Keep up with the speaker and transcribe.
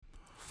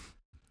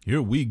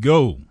Here we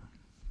go.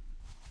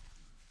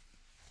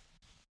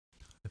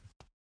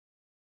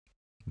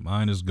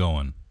 Mine is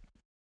going.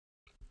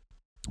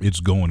 It's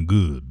going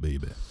good,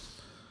 baby.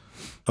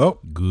 Oh.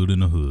 Good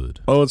in the hood.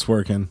 Oh, it's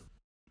working.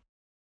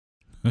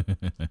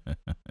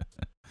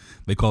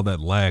 They call that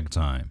lag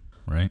time,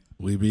 right?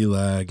 We be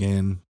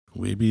lagging.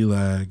 We be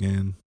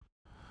lagging.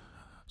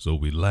 So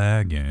we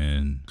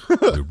lagging.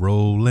 We're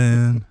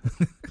rolling.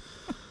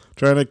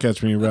 Trying to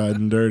catch me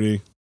riding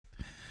dirty.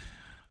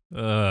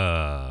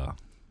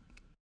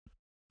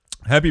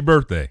 Happy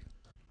birthday.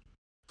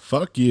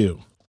 Fuck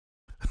you.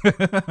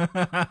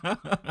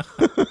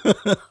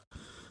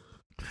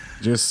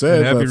 Just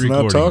said, happy let's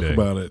not recording talk day.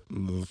 about it.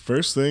 The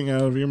first thing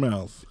out of your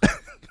mouth.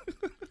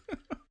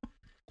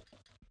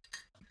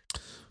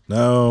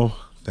 No,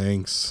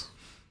 thanks.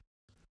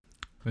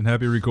 And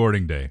happy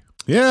recording day.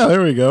 Yeah,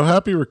 there we go.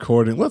 Happy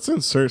recording. Let's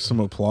insert some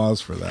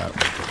applause for that.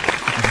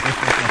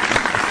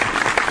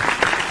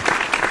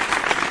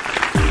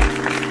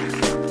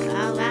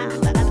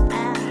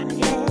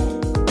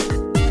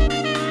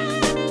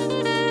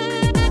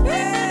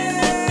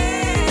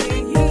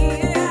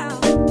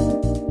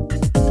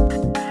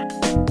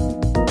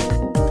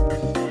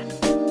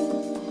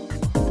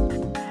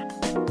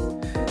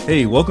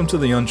 Hey, welcome to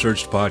the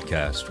Unchurched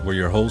Podcast, where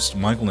your hosts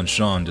Michael and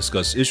Sean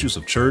discuss issues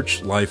of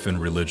church, life, and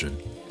religion.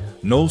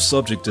 No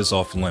subject is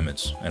off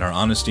limits, and our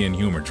honesty and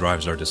humor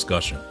drives our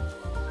discussion.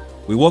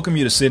 We welcome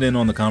you to sit in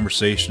on the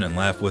conversation and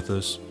laugh with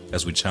us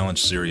as we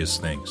challenge serious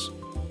things.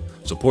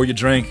 So pour your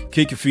drink,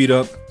 kick your feet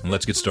up, and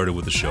let's get started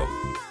with the show.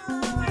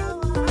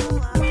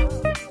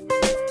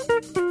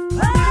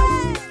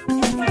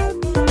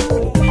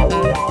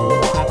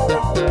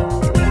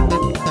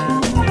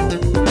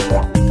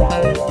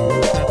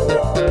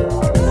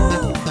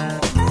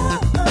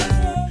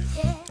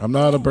 I'm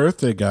not a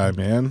birthday guy,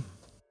 man.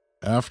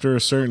 After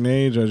a certain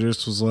age, I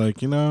just was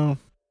like, I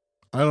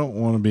don't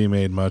want to be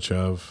made much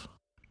of.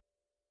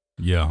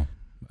 Yeah,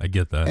 I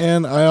get that.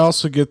 And I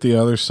also get the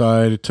other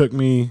side. It took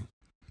me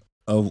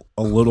a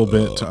little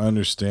bit to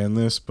understand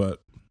this,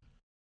 but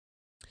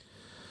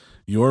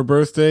your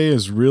birthday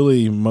is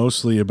really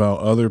mostly about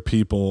other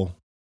people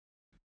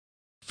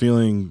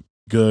feeling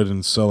good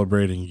and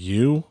celebrating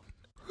you,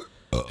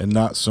 and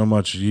not so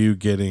much you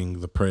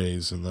getting the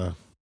praise and the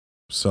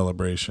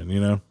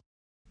celebration,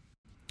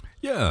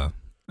 Yeah,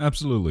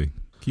 absolutely.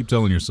 Keep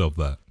telling yourself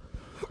that.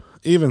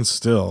 Even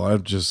still, I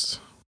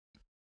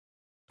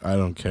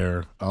don't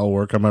care. I'll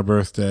work on my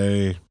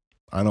birthday.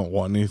 I don't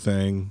want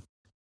anything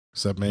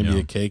except maybe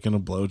a cake and a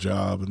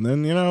blowjob, and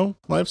then,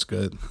 life's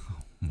good.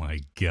 Oh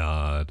my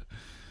God.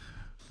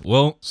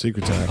 Well,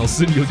 secret time. I'll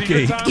send you a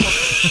cake.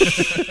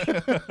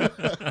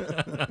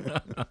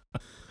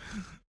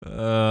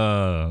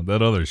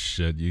 That other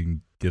shit you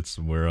can get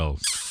somewhere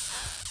else.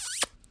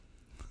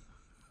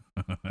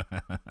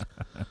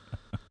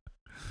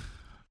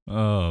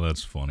 Oh,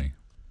 that's funny.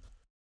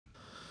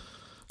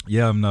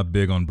 Yeah, I'm not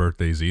big on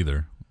birthdays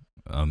either.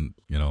 Probably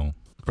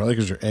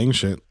because you're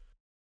ancient.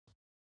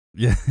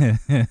 Yeah.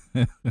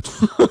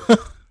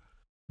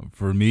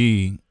 For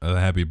me, a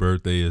happy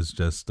birthday is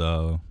just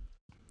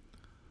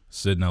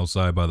sitting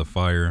outside by the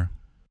fire,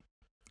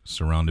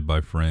 surrounded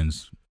by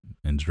friends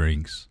and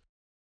drinks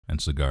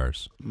and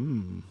cigars.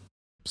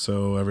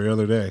 So every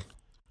other day.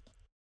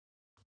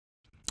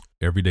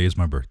 Every day is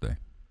my birthday.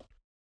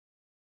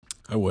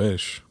 I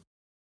wish.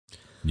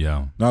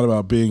 Yeah. Not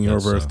about being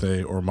your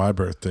birthday or my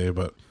birthday,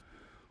 but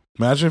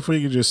imagine if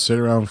we could just sit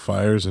around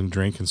fires and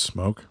drink and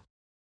smoke.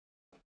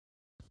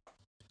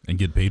 And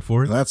get paid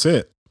for it? And that's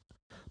it.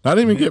 Not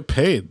even get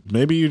paid.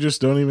 Maybe you just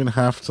don't even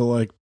have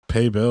to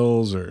pay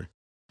bills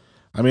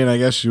I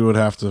guess you would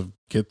have to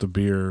get the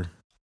beer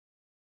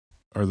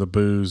or the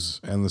booze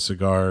and the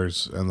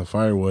cigars and the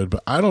firewood,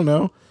 but I don't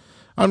know.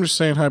 I'm just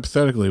saying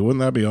hypothetically, wouldn't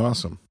that be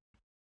awesome?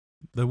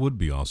 That would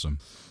be awesome.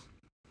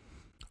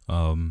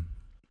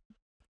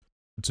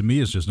 To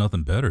me, it's just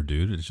nothing better,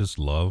 dude. It's just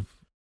love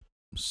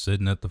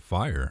sitting at the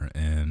fire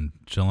and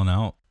chilling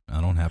out. I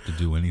don't have to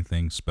do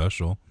anything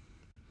special.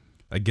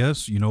 I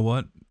guess, you know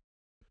what?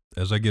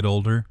 As I get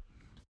older,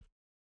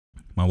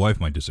 my wife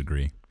might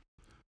disagree,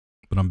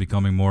 but I'm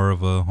becoming more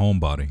of a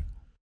homebody.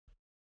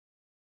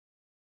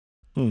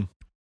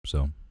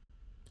 So,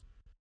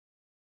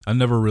 I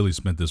never really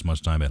spent this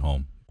much time at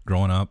home.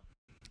 Growing up,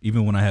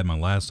 even when I had my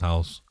last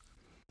house,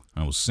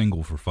 I was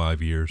single for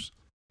 5 years.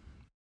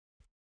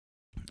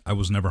 I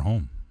was never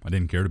home. I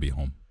didn't care to be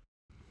home.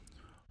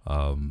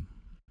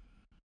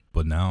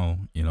 But now,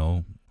 we're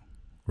married.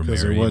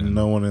 Because there wasn't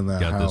no one in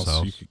that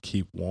house you could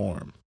keep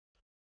warm.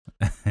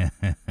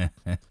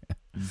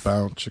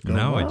 Bounce chicken.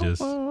 Now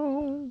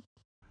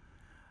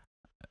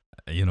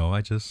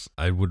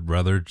I would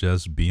rather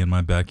just be in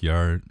my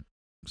backyard,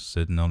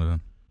 sitting on a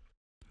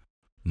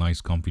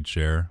nice comfy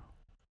chair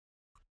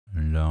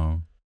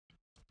and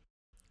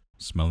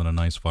smelling a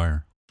nice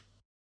fire.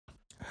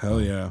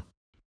 Hell yeah.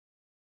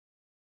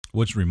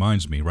 Which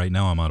reminds me, right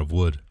now I'm out of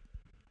wood.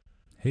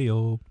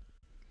 Hey-o.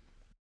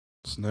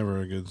 It's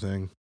never a good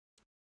thing.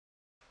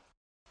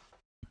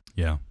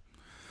 Yeah.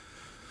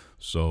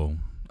 So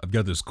I've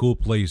got this cool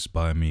place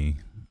by me,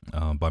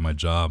 by my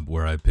job,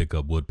 where I pick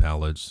up wood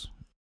pallets,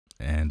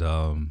 and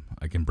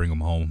I can bring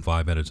them home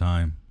 5 at a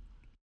time.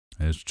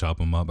 I just chop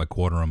them up, I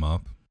quarter them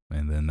up,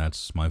 and then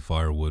that's my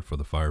firewood for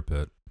the fire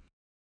pit.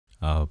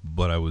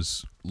 But I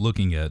was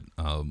looking at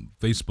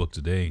Facebook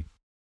today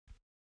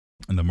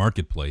in the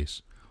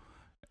marketplace,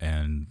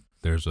 and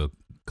there's a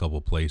couple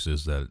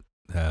places that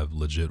have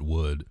legit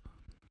wood,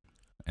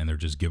 and they're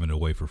just giving it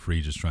away for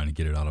free, just trying to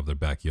get it out of their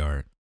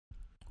backyard.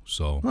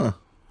 So,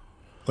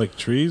 like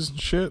trees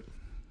and shit.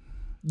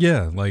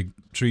 Yeah, like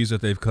trees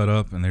that they've cut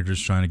up, and they're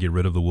just trying to get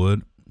rid of the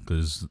wood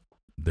because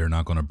they're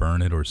not going to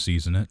burn it or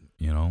season it.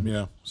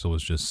 Yeah. So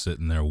it's just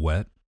sitting there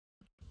wet.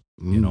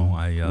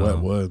 Wet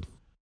wood.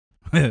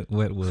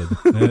 Wet wood.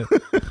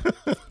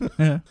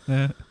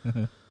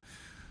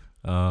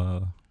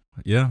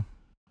 Yeah,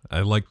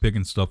 I like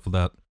picking stuff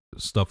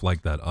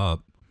like that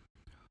up.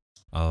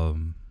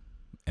 And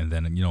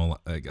then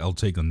I'll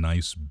take a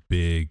nice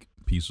big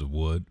piece of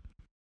wood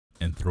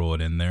and throw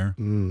it in there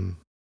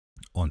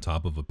on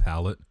top of a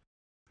pallet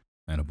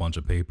and a bunch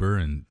of paper,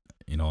 and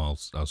I'll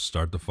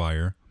start the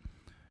fire,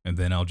 and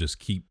then I'll just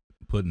keep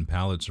putting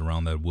pallets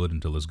around that wood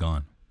until it's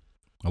gone.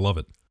 I love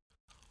it.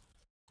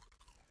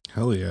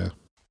 Hell yeah.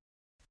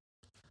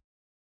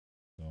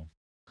 So.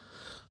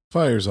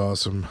 Fire's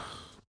awesome.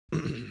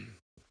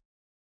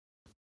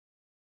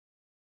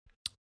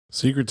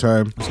 Secret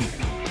time.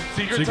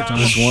 Secret time.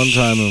 This one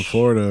time in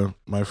Florida,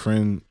 my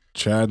friend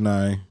Chad and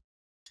I, it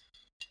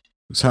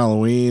was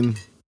Halloween.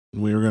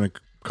 We were going to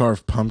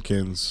carve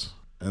pumpkins,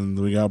 and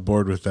we got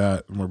bored with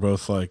that, and we're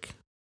both like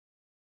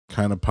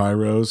kind of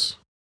pyros.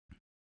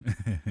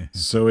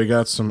 So we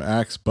got some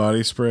Axe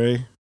body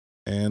spray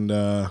and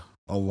a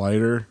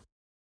lighter,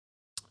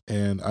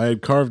 and I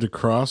had carved a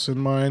cross in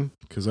mine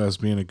because I was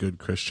being a good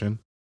Christian.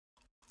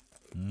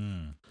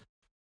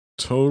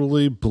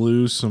 Totally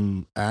blew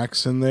some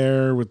Axe in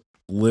there,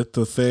 lit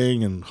the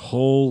thing, and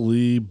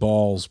holy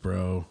balls,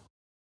 bro.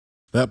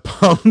 That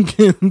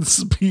pumpkin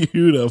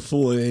spewed a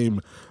flame.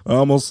 I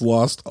almost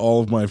lost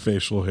all of my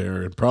facial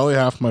hair and probably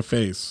half my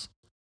face.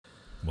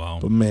 Wow.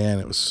 But man,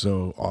 it was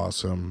so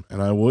awesome.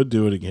 And I would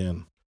do it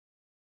again.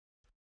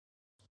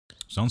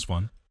 Sounds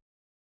fun.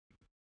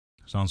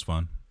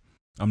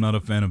 I'm not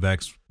a fan of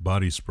Axe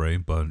body spray,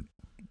 but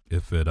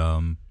if it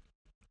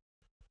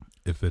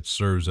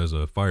serves as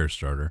a fire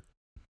starter.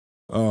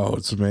 Oh,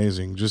 it's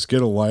amazing. Just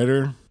get a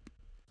lighter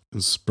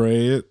and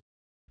spray it.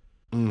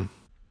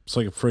 It's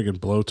like a friggin'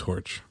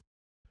 blowtorch.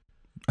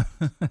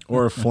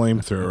 Or a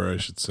flamethrower, I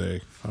should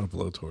say. Not a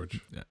blowtorch.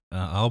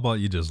 How about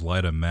you just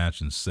light a match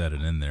and set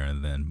it in there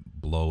and then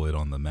blow it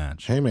on the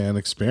match? Hey, man,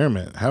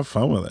 experiment. Have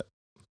fun with it.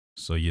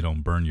 So you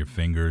don't burn your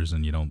fingers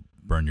and you don't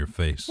burn your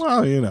face.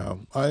 Well,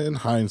 in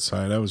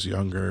hindsight, I was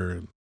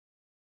younger.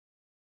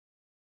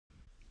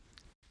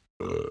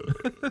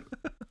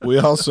 We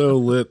also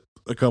lit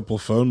a couple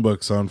phone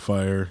books on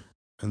fire,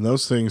 and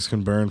those things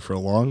can burn for a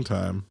long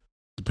time,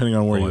 depending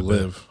on where you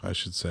live, I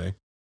should say.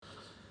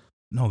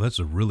 No, that's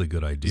a really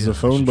good idea. The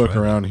phone book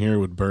around here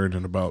would burn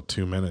in about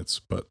 2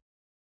 minutes, but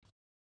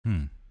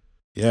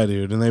yeah,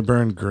 dude, and they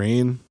burn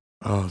green.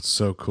 Oh, it's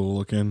so cool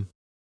looking.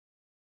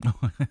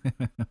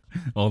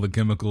 All the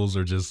chemicals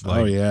are just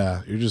like, oh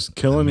yeah, you're just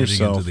killing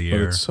yourself, into the but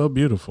air. it's so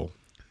beautiful.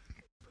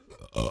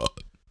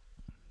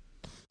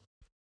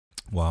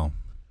 Wow.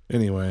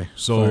 Anyway,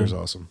 so fire's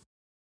awesome.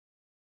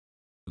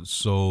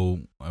 So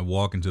I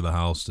walk into the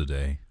house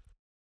today,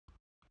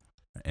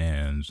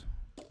 and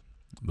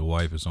the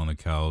wife is on the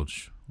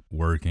couch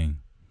working.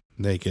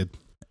 Naked.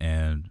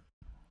 And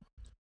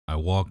I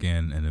walk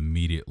in, and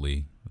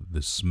immediately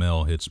the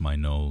smell hits my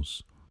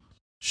nose.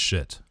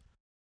 Shit.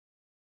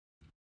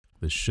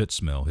 The shit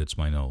smell hits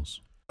my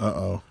nose.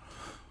 Uh-oh.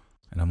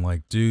 And I'm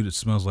like, dude, it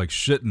smells like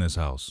shit in this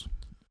house.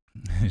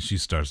 And she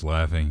starts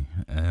laughing.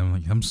 And I'm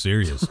like, I'm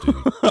serious, dude.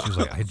 She's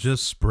like, I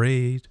just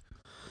sprayed.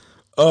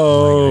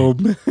 Oh,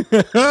 man.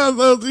 I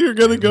thought you were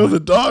going to go the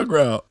dog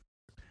route.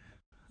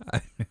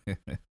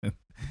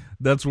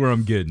 That's where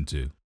I'm getting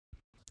to.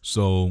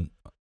 So,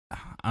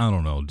 I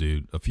don't know,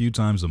 dude. A few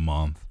times a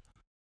month,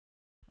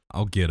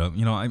 I'll get up.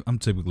 I'm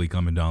typically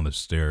coming down the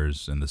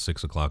stairs in the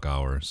 6 o'clock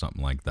hour,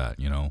 something like that,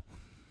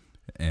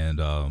 And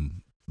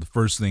the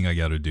first thing I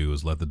got to do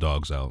is let the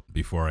dogs out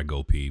before I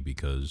go pee,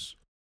 because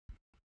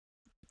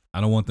I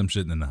don't want them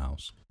shitting in the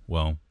house.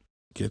 Well,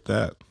 get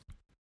that.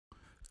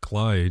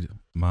 Clyde,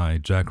 my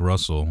Jack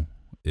Russell,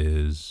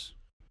 is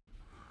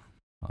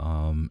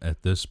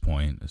at this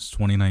point, it's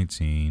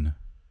 2019.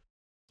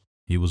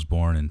 He was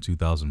born in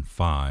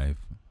 2005,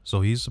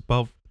 so he's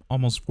about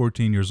almost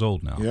 14 years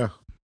old now. Yeah.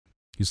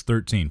 He's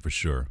 13 for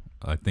sure.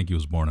 I think he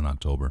was born in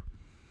October,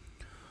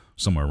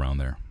 somewhere around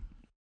there.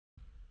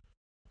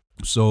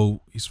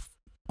 So he's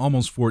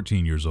almost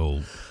 14 years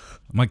old.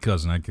 My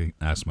cousin, I can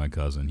ask my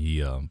cousin,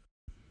 he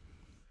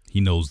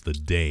knows the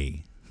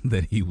day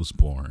that he was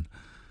born,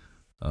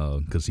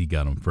 because he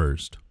got him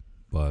first.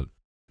 But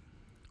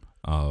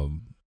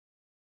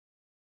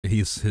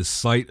his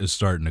sight is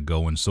starting to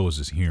go, and so is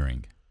his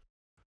hearing,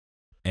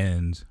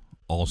 and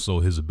also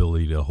his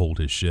ability to hold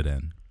his shit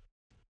in.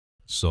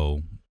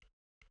 So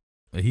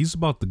he's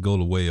about to go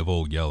the way of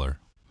old Yeller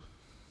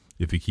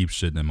if he keeps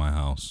shitting in my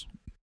house.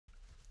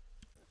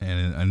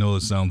 And I know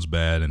it sounds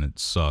bad and it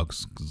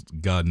sucks, 'cause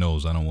God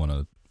knows I don't want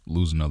to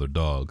lose another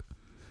dog.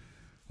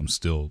 I'm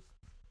still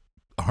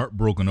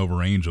heartbroken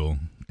over Angel,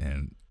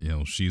 and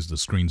she's the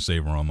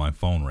screensaver on my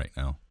phone right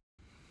now.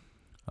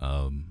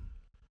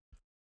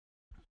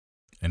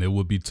 And it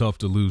would be tough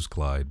to lose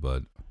Clyde,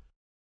 but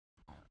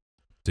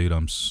dude,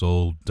 I'm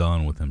so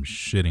done with him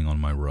shitting on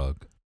my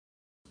rug.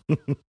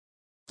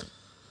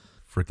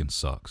 Freaking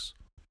sucks.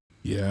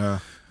 Yeah.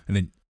 And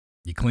then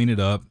you clean it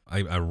up.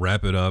 I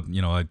wrap it up.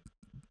 I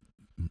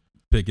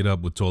pick it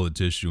up with toilet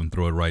tissue and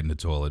throw it right in the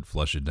toilet,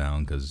 flush it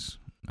down, because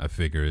I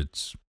figure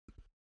it's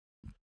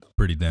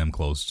pretty damn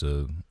close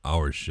to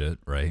our shit,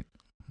 right?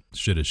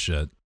 Shit is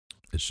shit.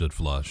 It should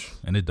flush,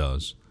 and it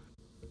does.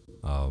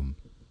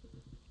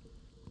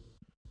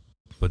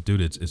 But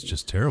dude, it's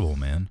just terrible,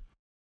 man.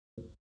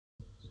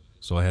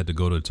 So I had to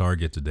go to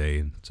Target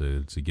today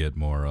to get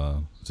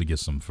more to get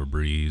some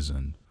Febreze,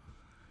 and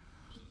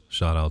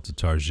shout out to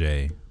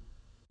Target.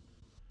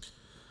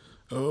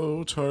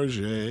 Oh,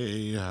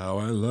 Target, how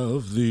I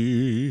love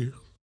thee.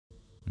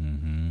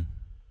 Mm-hmm.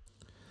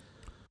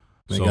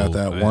 They got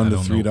that $1 to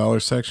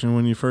 $3 section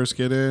when you first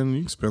get in.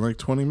 You can spend like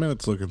 20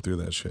 minutes looking through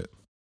that shit.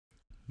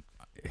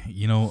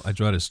 I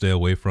try to stay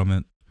away from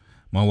it.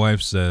 My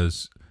wife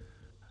says,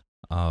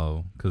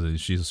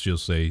 because she'll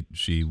say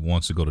she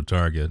wants to go to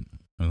Target.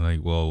 I'm like,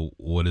 well,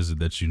 what is it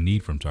that you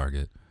need from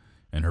Target?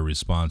 And her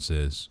response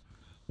is,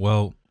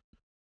 well,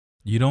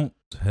 you don't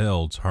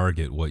tell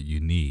Target what you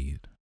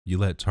need. You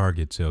let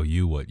Target tell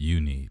you what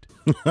you need.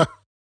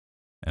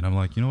 And I'm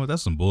like, you know what?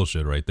 That's some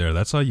bullshit right there.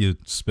 That's how you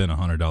spend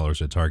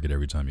 $100 at Target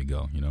every time you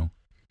go,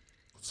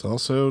 It's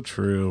also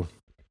true.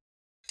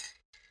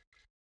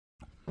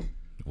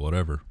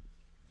 Whatever.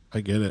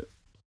 I get it.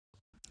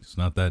 It's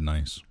not that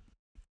nice.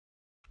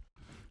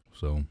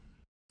 So,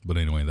 but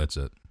anyway, that's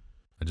it.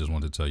 I just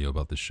wanted to tell you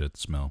about the shit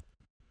smell.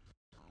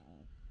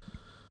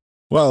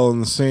 Well, in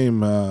the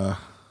same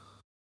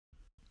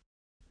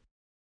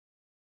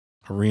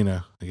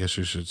arena, I guess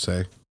you should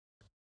say.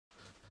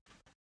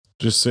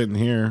 Just sitting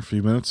here a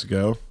few minutes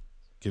ago,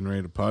 getting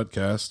ready to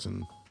podcast,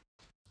 and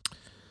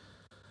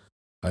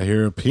I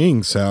hear a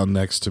peeing sound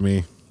next to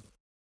me.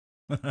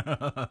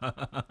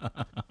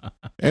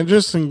 And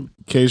just in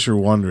case you're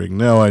wondering,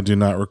 no, I do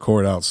not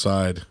record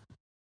outside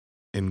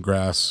in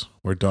grass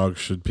where dogs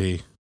should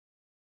pee.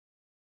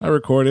 I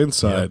record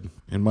inside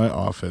in my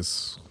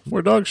office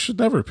where dogs should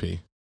never pee.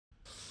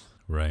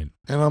 Right.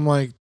 And I'm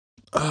like,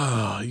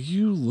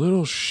 you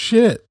little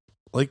shit.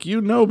 Like,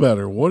 you know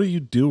better. What are you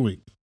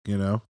doing?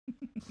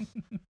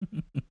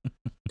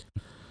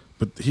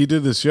 But he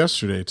did this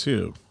yesterday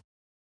too.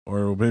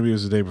 Or maybe it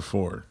was the day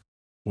before.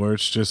 Where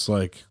it's just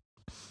like,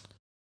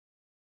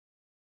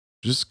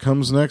 just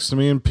comes next to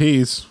me and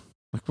pees.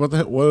 Like, what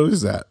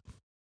is that?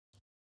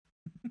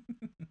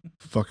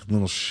 Fucking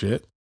little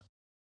shit.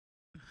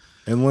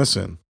 And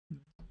listen,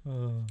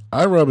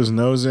 I rub his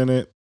nose in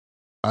it.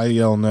 I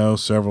yell no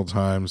several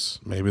times.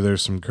 Maybe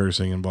there's some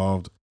cursing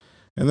involved.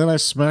 And then I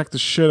smack the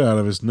shit out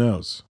of his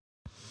nose.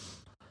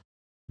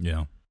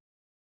 Yeah.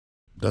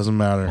 Doesn't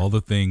matter. All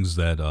the things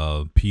that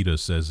PETA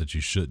says that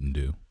you shouldn't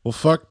do. Well,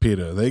 fuck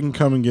PETA. They can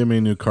come and give me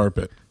a new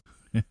carpet.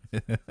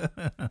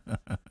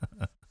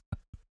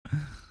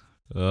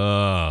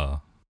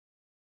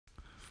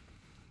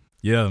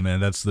 Yeah, man,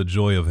 that's the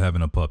joy of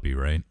having a puppy,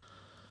 right?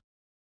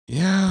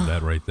 Yeah.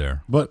 That right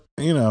there. But,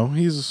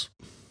 he's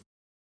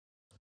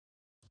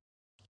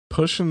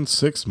pushing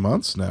 6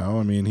 months now.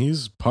 I mean,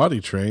 he's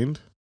potty trained.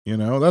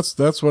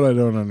 That's what I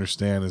don't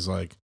understand is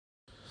like,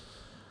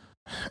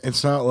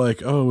 it's not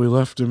like, oh, we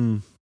left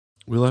him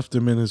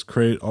in his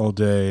crate all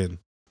day and,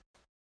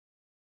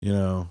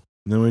 and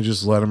then we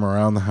just let him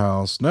around the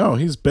house. No,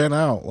 he's been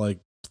out like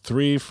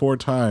 3-4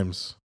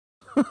 times.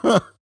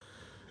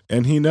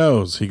 And he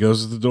knows. He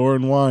goes to the door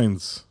and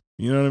whines.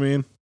 You know what I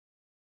mean?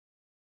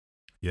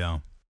 Yeah.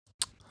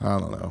 I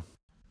don't know.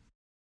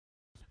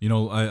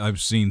 I've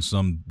seen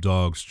some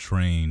dogs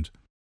trained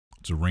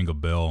to ring a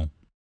bell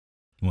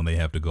when they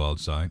have to go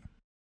outside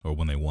or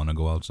when they want to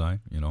go outside,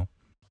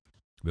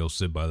 They'll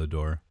sit by the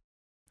door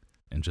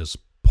and just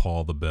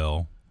paw the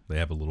bell. They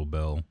have a little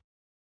bell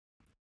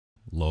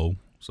low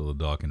so the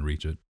dog can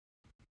reach it.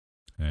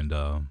 And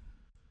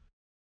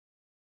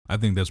I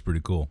think that's pretty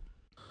cool.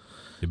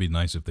 It'd be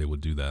nice if they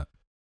would do that.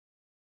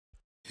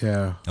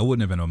 Yeah. I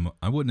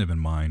wouldn't even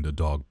mind a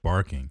dog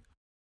barking,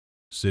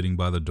 sitting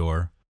by the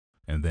door,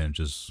 and then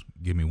just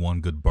give me one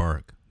good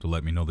bark to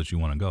let me know that you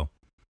want to go.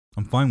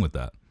 I'm fine with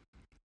that.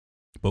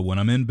 But when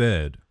I'm in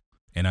bed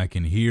and I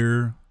can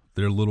hear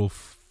their little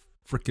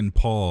freaking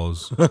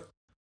paws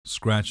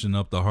scratching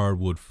up the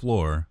hardwood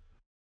floor,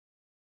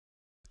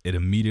 it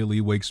immediately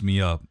wakes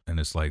me up,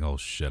 and it's like, oh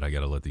shit, I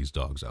gotta let these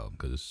dogs out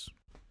because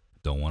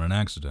don't want an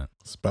accident.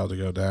 It's about to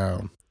go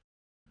down.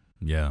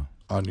 Yeah.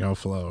 On your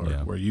floor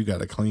where you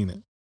gotta clean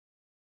it.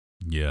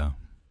 Yeah.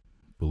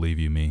 Believe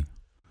you me.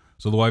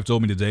 So the wife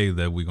told me today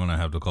that we're gonna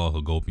have to call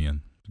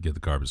Hagopian to get the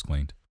carpets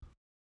cleaned.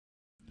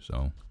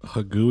 So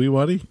Hagui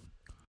Wadi?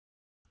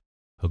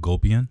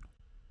 Hagopian.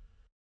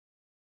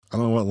 I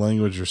don't know what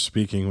language you're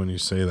speaking when you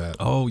say that.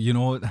 Oh, you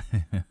know what?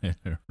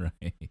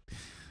 Right.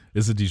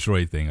 It's a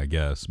Detroit thing, I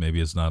guess. Maybe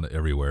it's not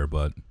everywhere,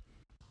 but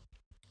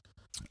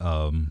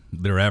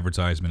their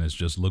advertisement is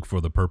just look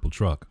for the purple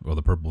truck or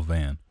the purple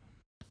van.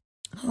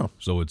 Oh.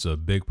 So it's a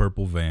big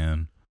purple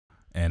van,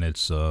 and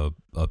it's a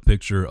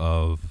picture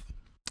of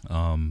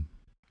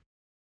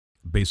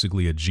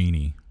basically a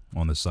genie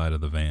on the side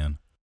of the van.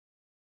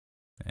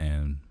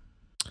 And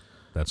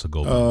that's a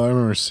gold. Oh, I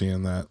remember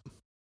seeing that.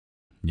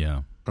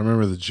 Yeah. I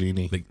remember the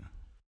genie.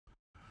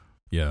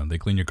 They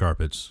clean your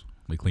carpets.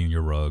 They clean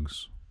your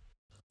rugs.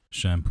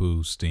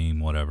 Shampoo, steam,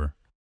 whatever.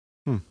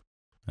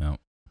 Yeah.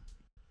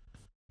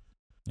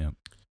 Yep.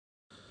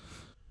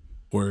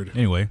 Word.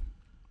 Anyway.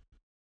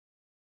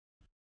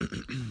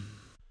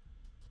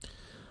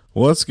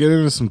 Well, let's get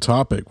into some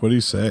topic. What do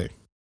you say?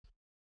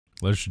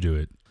 Let's do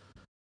it.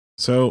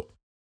 So,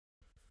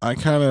 I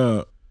kind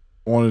of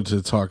wanted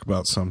to talk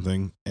about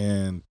something,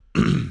 and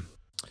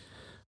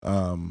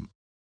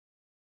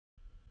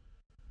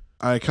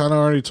I kind of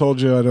already told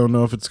you I don't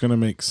know if it's going to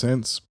make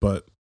sense,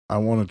 but I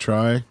want to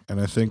try, and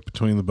I think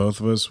between the both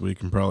of us, we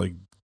can probably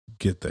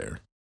get there.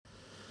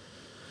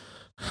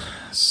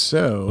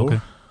 So,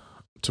 okay.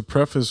 To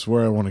preface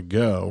where I want to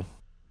go,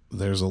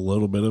 there's a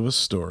little bit of a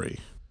story.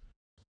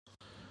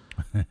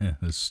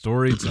 The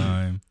story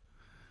time.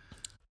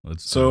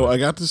 So I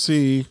got to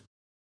see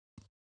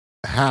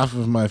half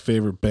of my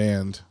favorite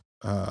band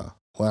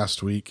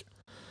last week.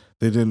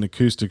 They did an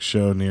acoustic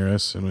show near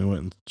us, and we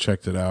went and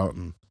checked it out,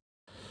 and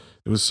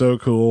it was so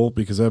cool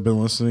because I've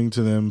been listening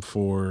to them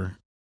for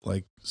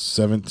like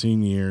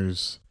 17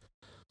 years.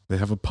 They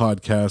have a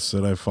podcast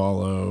that I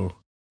follow.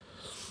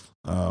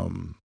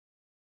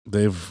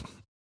 They've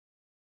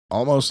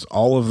almost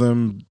all of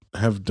them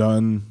have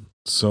done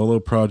solo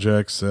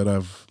projects that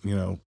I've,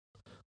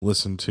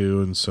 listened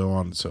to and so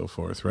on and so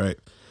forth, right?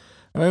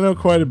 And I know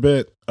quite a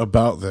bit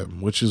about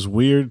them, which is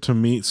weird to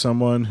meet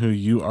someone who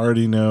you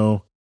already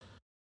know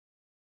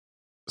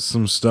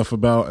some stuff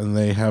about and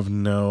they have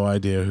no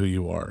idea who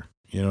you are.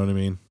 You know what I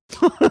mean?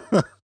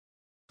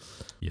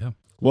 Yeah.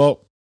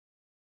 Well,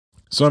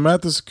 so I'm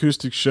at this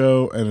acoustic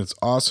show and it's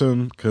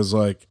awesome because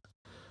I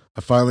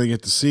finally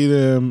get to see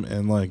them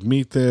and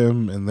meet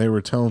them, and they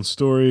were telling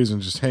stories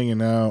and just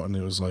hanging out, and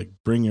it was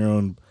bring your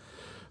own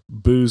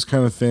booze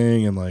kind of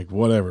thing and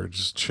whatever,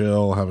 just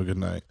chill, have a good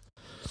night.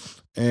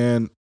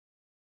 And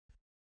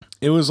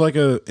it was like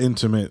a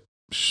intimate,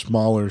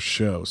 smaller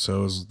show.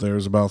 So there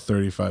was about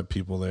 35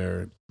 people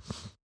there.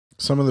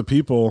 Some of the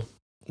people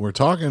were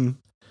talking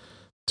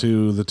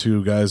to the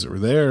two guys that were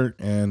there,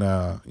 and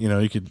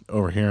you could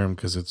overhear them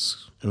because it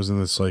was in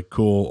this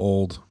cool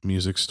old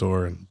music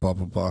store and blah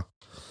blah blah.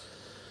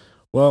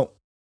 Well,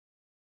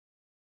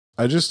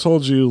 I just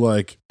told you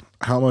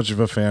how much of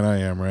a fan I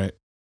am, right?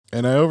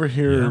 And I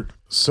overhear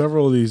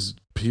several of these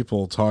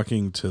people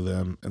talking to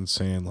them and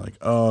saying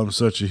 "Oh, I'm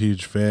such a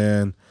huge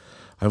fan.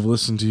 I've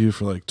listened to you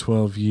for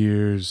 12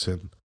 years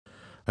and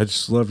I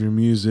just love your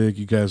music.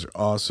 You guys are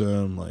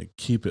awesome.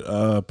 Keep it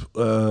up.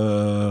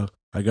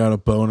 I got a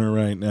boner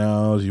right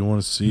now. Do you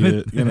want to see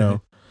it?"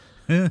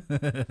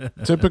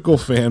 Typical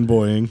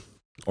fanboying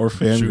or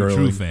fangirling.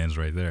 True fans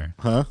right there.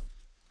 Huh?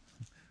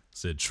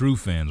 Said true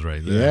fans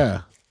right there.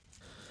 Yeah.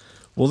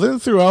 Well, then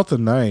throughout the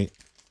night,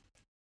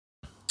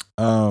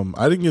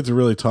 I didn't get to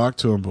really talk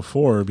to them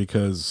before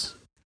because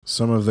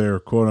some of their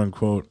quote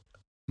unquote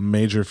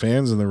major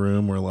fans in the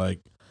room were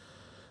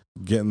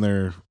getting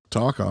their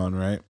talk on,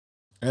 right?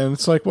 And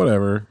it's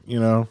whatever,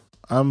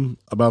 I'm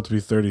about to be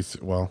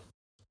 30. Well,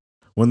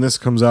 when this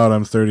comes out,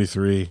 I'm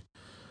 33.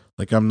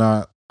 I'm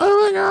not,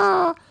 oh my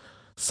God,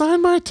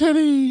 sign my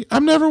titty.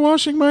 I'm never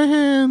washing my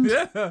hands.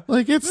 Yeah.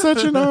 It's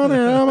such an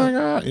honor. Oh my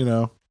God,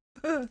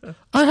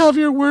 I have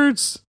your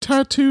words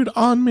tattooed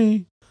on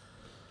me.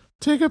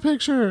 Take a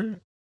picture.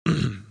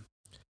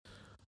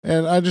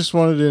 And I just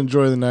wanted to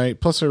enjoy the night.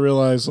 Plus I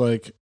realized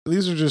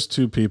these are just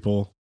two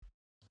people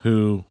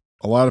who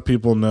a lot of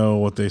people know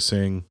what they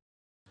sing,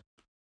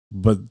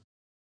 but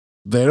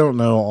they don't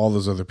know all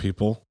those other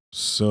people.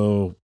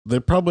 So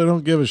they probably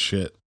don't give a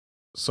shit.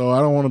 So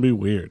I don't want to be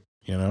weird,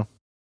 Yeah.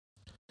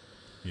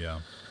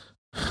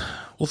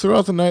 Well,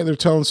 throughout the night, they're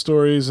telling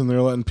stories and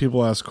they're letting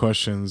people ask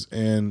questions.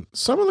 And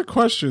some of the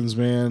questions,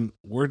 man,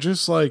 were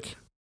just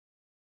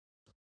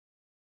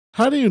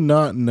how do you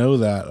not know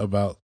that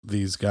about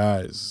these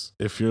guys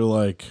if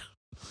you're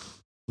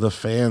the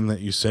fan that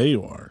you say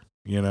you are,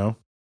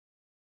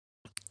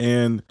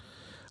 And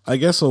I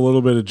guess a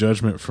little bit of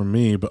judgment from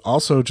me, but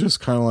also just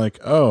kind of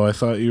oh, I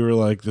thought you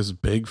were this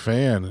big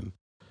fan and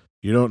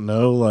you don't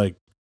know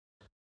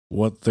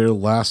what their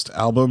last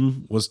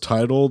album was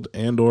titled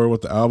and or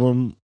what the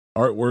album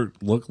artwork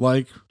looked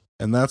like.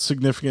 And that's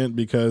significant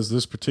because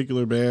this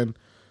particular band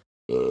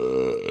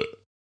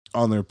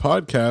on their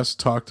podcast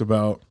talked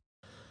about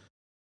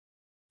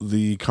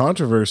the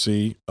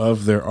controversy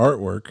of their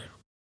artwork.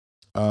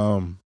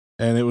 And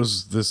it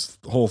was this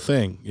whole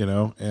thing,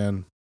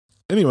 and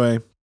anyway,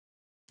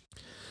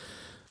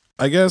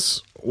 I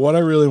guess what I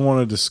really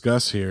want to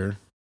discuss here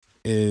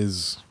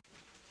is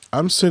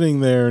I'm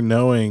sitting there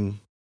knowing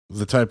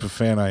the type of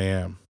fan I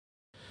am.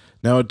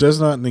 Now, it does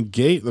not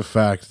negate the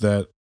fact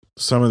that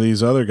some of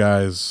these other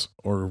guys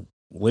or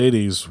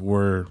ladies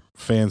were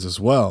fans as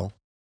well,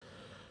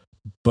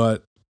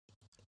 but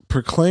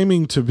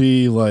proclaiming to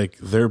be like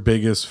their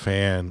biggest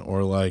fan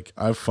or like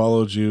I've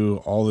followed you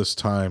all this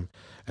time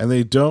and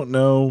they don't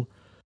know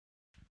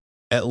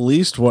at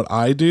least what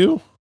I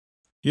do,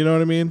 you know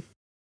what I mean?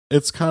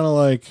 It's kind of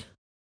like,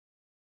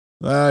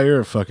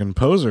 you're a fucking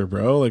poser,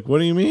 bro. Like, what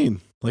do you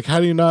mean? Like, how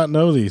do you not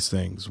know these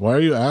things? Why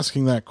are you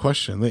asking that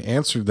question? They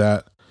answered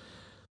that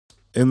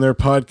in their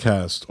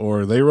podcast,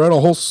 or they wrote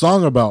a whole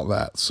song about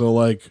that. So,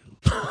 like,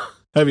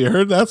 have you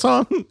heard that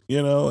song?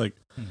 You know, like,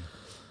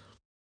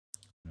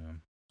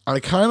 I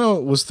kind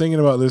of was thinking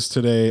about this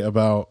today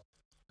about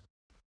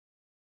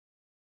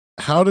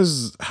how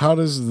does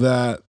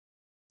that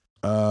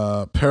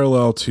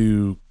parallel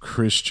to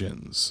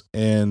Christians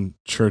and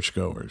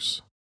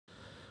churchgoers?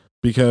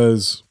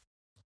 Because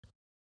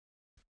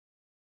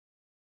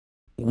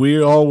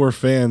we all were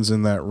fans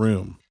in that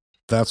room.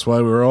 That's why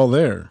we were all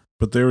there.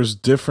 But there was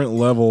different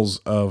levels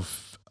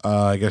of,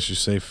 I guess you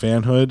say,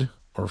 fanhood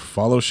or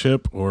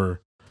fellowship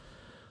or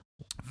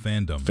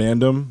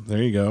Fandom.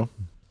 There you go.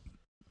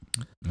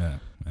 Yeah.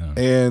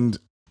 And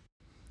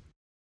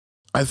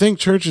I think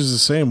church is the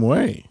same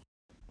way.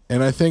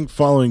 And I think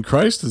following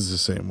Christ is the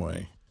same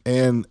way.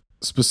 And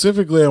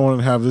specifically, I want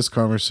to have this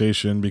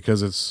conversation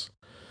because it's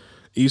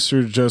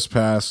Easter just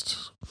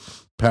passed,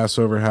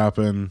 Passover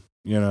happened,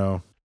 you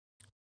know,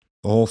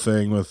 the whole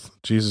thing with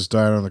Jesus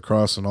dying on the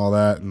cross and all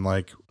that. And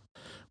like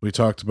we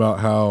talked about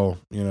how,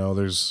 you know,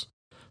 there's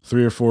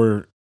 3 or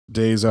 4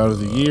 days out of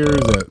the year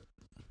that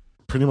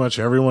pretty much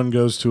everyone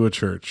goes to a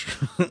church.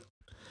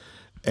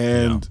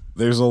 And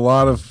there's a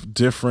lot of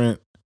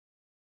different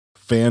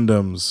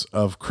fandoms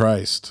of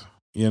Christ.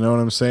 You know what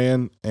I'm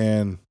saying?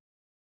 And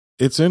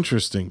it's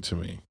interesting to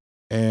me.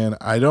 And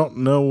I don't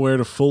know where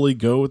to fully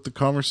go with the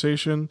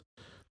conversation,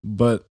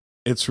 but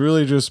it's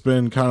really just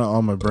been kind of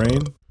on my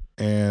brain.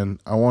 And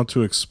I want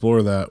to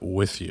explore that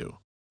with you.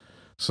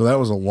 So that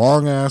was a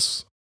long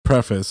ass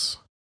preface,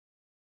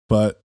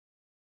 but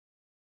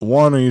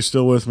 1, are you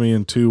still with me?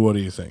 And 2, what do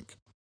you think?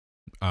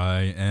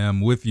 I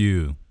am with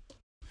you.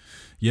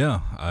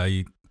 Yeah,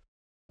 I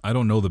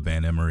don't know the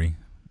band Emery.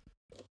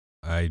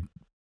 I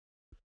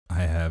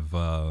have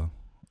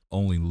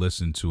only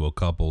listened to a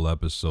couple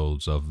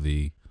episodes of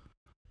the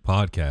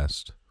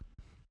podcast.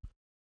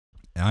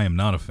 I am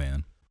not a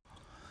fan.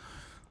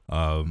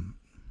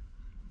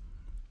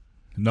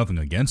 Nothing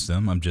against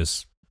them. I'm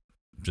just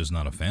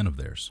not a fan of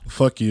theirs.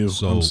 Fuck you.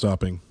 So, I'm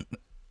stopping.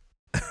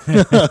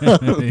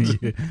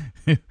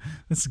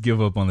 Let's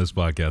give up on this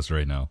podcast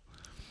right now.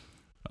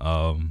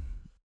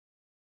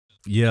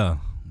 Yeah,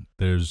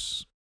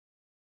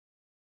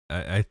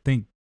 I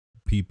think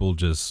people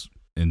just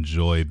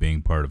enjoy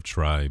being part of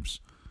tribes,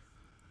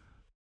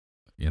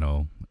 you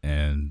know,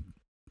 and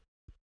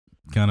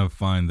kind of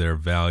find their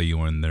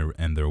value and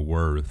their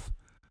worth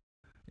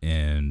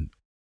in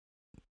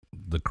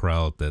the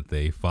crowd that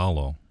they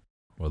follow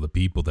or the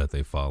people that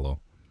they follow.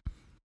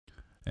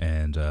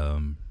 And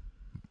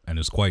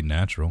it's quite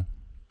natural.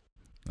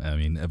 I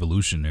mean,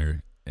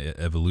 evolutionarily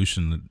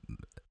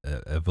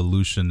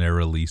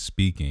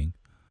speaking.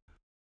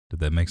 Did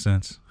that make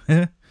sense?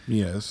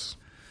 Yes.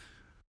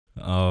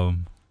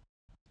 You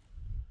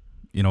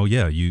know,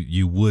 yeah,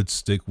 you would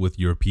stick with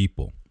your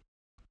people.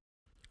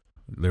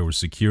 There was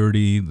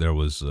security, there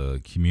was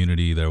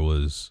community, there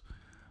was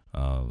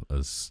a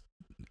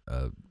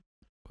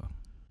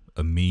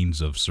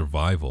means of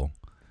survival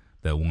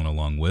that went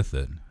along with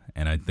it.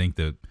 And I think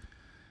that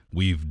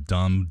we've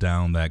dumbed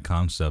down that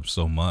concept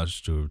so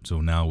much to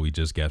now we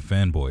just got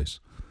fanboys.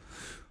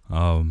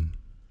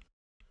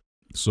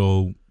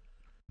 So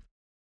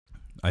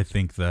I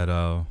think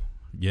that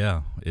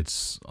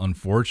it's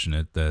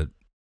unfortunate that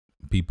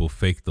people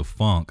fake the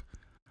funk,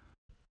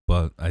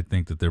 but I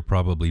think that they're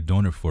probably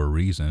doing it for a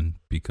reason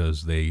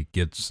because they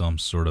get some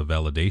sort of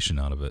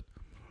validation out of it.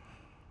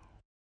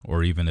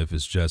 Or even if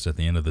it's just at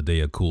the end of the day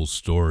a cool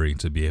story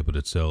to be able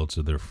to tell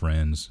to their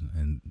friends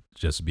and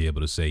just be able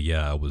to say,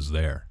 yeah, I was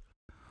there.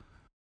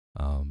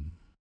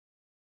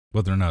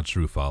 But they're not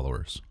true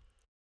followers.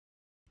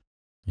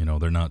 You know,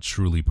 they're not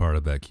truly part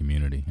of that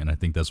community. And I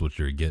think that's what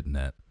you're getting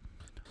at.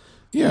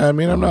 Yeah, I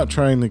mean, I'm not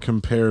trying to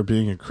compare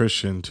being a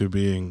Christian to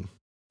being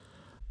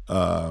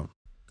a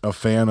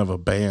fan of a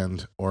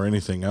band or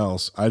anything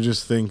else. I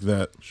just think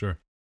that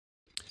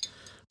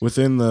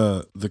within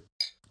the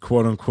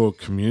quote unquote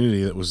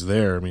community that was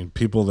there, I mean,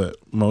 people that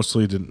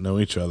mostly didn't know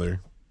each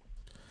other.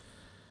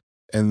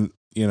 And,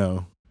 you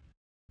know,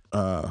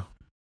 I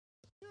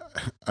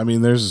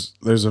mean, there's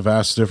a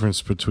vast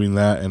difference between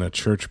that and a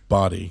church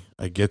body.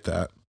 I get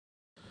that.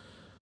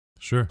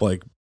 Sure.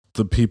 Like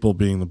the people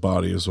being the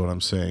body is what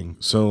I'm saying.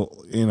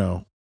 So, you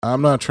know,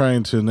 I'm not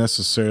trying to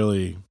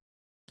necessarily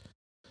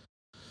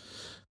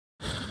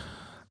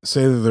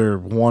say that they're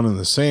one and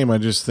the same. I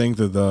just think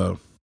that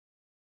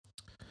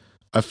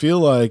I feel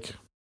like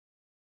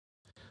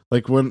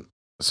Like when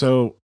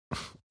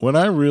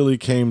I really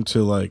came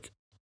to like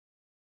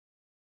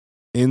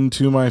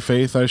into my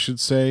faith, I should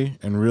say,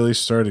 and really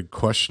started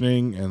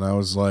questioning, and I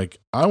was like,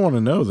 I want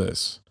to know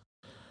this.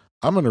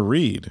 I'm going to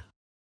read.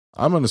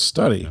 I'm going to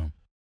study. Yeah.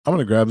 I'm going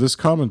to grab this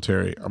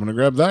commentary. I'm going to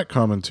grab that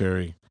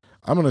commentary.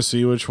 I'm going to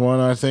see which one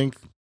I think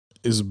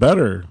is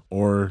better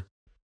or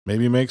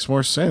maybe makes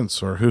more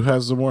sense or who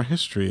has the more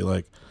history.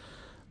 Like,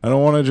 I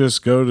don't want to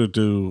just go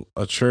to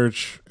a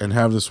church and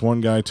have this one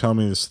guy tell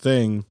me this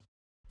thing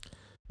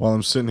while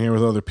I'm sitting here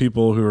with other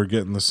people who are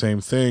getting the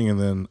same thing, and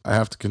then I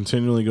have to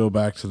continually go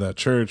back to that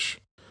church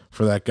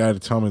for that guy to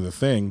tell me the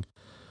thing.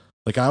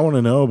 Like, I want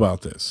to know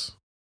about this,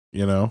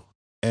 you know?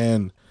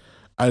 And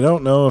I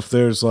don't know if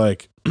there's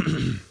like,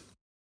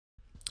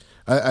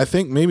 I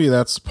think maybe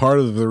that's part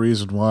of the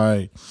reason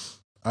why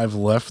I've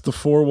left the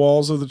four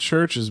walls of the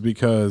church, is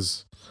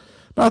because,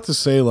 not to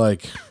say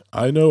like,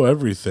 I know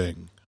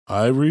everything,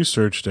 I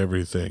researched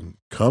everything,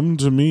 come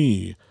to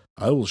me,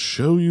 I will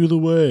show you the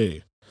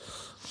way.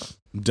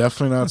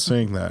 Definitely not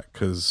saying that,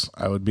 because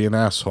I would be an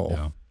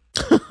asshole.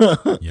 Yeah.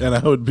 And I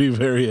would be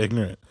very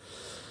ignorant.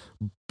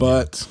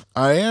 But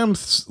I am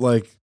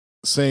like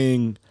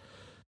saying,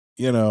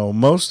 you know,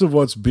 most of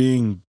what's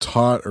being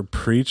taught or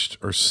preached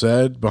or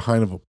said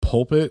behind of a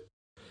pulpit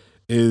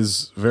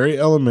is very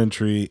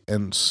elementary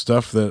and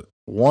stuff that,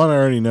 one, I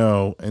already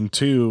know, and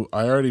two,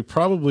 I already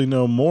probably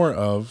know more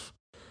of,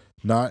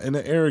 not in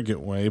an arrogant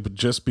way, but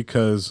just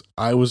because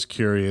I was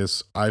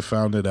curious, I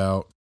found it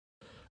out,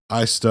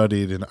 I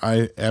studied, and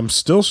I am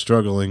still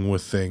struggling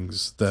with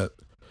things that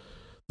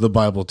the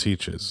Bible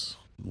teaches.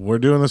 We're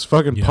doing this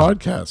fucking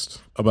podcast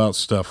about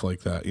stuff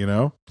like that, you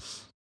know?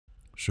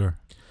 Sure.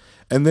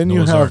 And then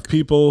you have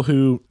people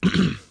who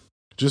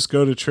just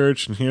go to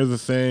church and hear the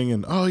thing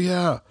and, oh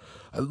yeah,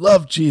 I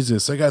love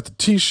Jesus. I got the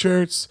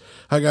t-shirts.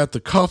 I got the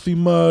coffee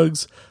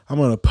mugs. I'm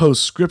going to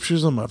post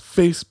scriptures on my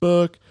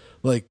Facebook.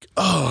 Like,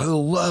 oh, I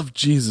love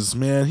Jesus,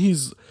 man.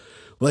 He's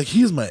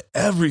my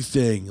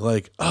everything.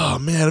 Like, oh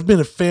man, I've been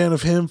a fan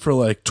of him for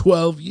like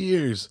 12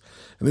 years.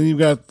 And then you've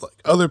got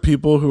like other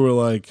people who are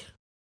like,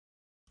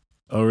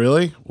 oh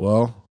really?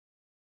 Well,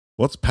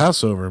 what's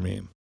Passover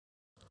mean?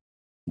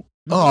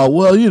 Oh,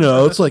 well, you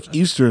know, it's like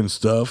Easter and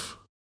stuff.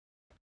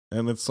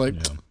 And it's like,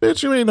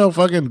 bitch, you ain't no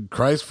fucking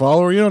Christ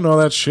follower. You don't know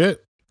that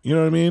shit. You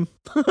know what I mean?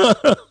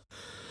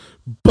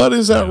 But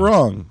is that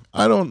wrong?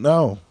 I don't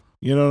know.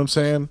 You know what I'm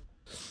saying?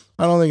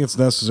 I don't think it's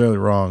necessarily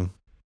wrong.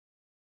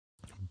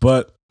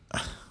 But,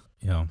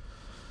 I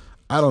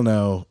don't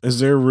know. Is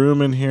there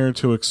room in here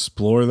to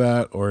explore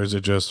that, or is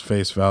it just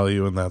face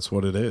value and that's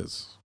what it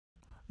is?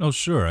 No,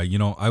 sure. You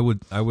know, I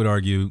would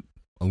argue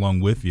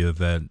along with you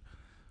that,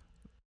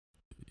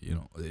 you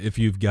know, if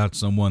you've got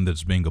someone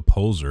that's being a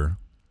poser,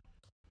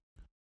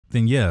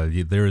 then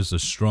there is a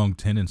strong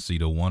tendency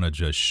to want to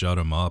just shut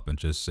them up and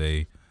just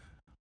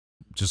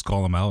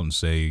call them out and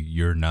say,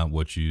 you're not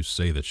what you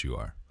say that you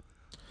are.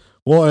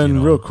 Well, and you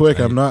know, real quick,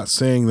 I'm not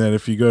saying that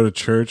if you go to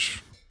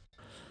church,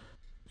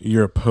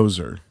 you're a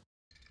poser.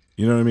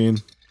 You know what I mean?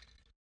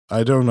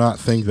 I do not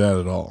think that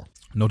at all.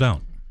 No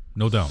doubt.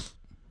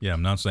 Yeah,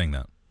 I'm not saying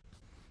that.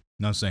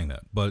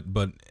 But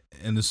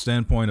in the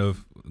standpoint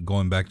of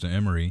going back to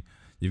Emory,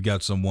 you've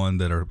got someone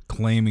that are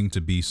claiming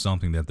to be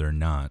something that they're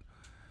not,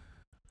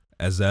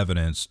 as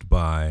evidenced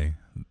by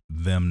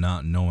them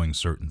not knowing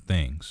certain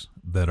things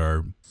that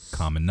are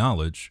common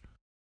knowledge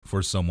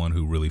for someone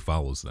who really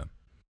follows them.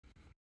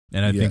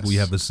 And I think we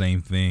have the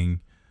same thing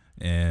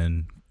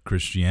in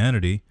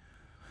Christianity,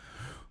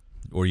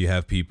 or you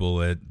have people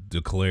that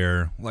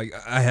declare, like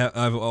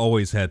I've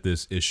always had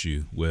this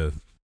issue with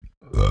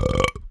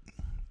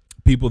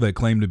people that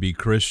claim to be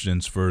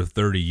Christians for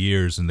 30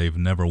 years and they've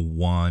never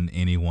won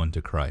anyone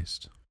to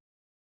Christ.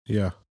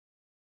 Yeah.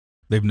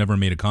 They've never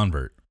made a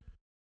convert.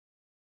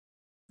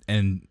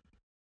 And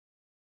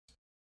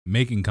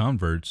making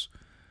converts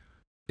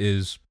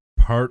is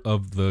part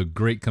of the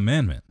Great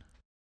Commandment.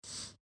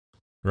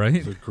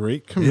 Right? The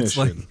Great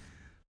Commission.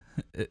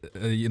 It's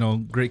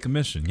like, Great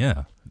Commission,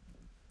 yeah.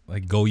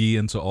 Like, go ye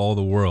into all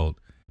the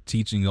world,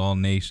 teaching all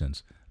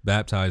nations,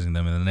 baptizing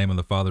them in the name of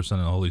the Father, Son,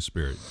 and the Holy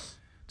Spirit,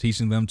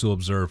 teaching them to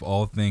observe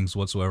all things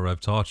whatsoever I've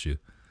taught you.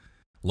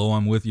 Lo,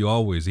 I'm with you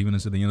always, even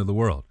unto the end of the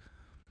world.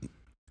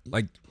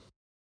 Like,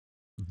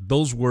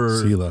 those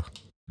were Selah.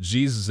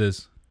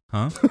 Jesus's,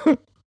 huh?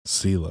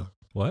 Selah.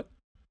 What?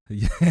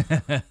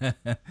 Yeah.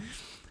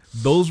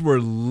 Those were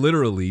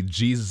literally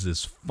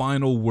Jesus's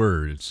final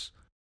words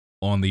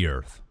on the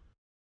earth.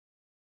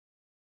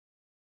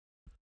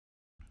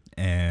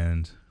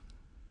 And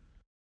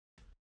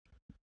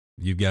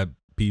you've got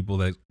people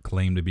that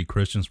claim to be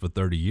Christians for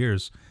 30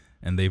 years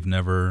and they've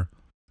never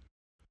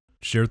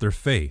shared their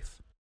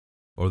faith,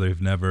 or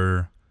they've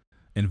never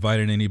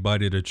invited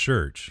anybody to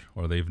church,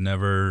 or they've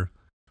never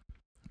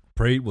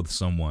prayed with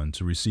someone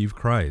to receive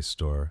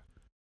Christ, or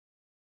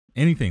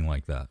anything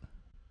like that.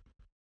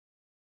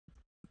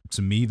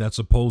 To me, that's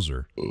a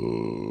poser.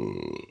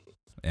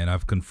 And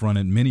I've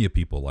confronted many of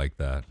people like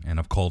that, and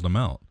I've called them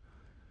out.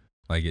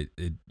 Like,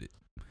 it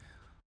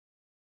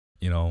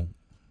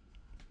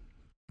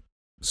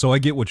So I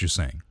get what you're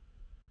saying.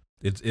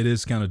 It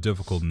is kind of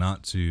difficult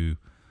not to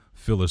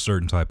feel a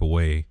certain type of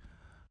way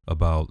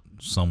about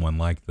someone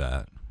like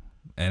that.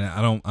 And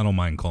I don't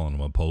mind calling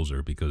them a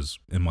poser because,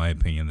 in my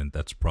opinion,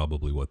 that's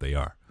probably what they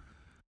are,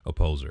 a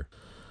poser.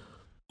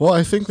 Well,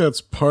 I think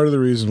that's part of the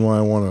reason why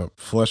I want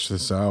to flesh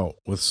this out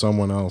with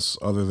someone else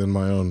other than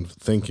my own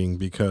thinking,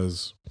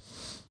 because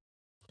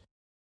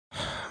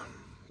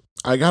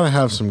I got to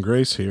have some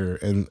grace here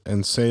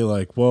and say,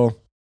 like, well,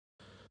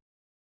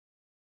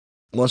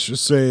 let's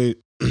just say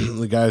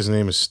the guy's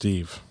name is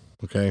Steve,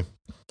 okay?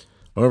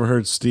 I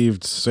overheard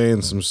Steve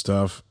saying some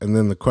stuff, and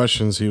then the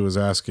questions he was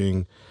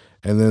asking,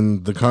 and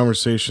then the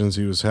conversations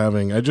he was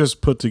having, I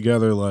just put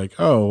together like,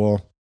 oh,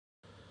 well,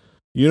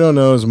 you don't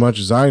know as much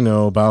as I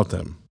know about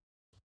them.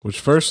 Which,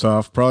 first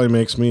off, probably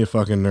makes me a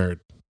fucking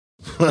nerd.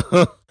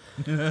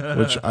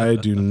 Which I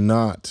do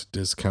not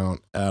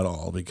discount at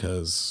all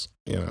because,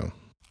 you know,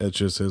 it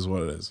just is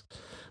what it is.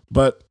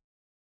 But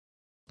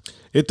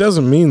it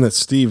doesn't mean that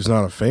Steve's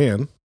not a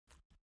fan.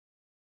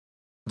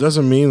 It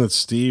doesn't mean that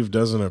Steve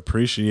doesn't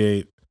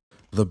appreciate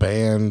the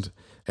band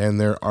and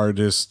their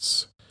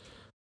artists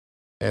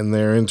and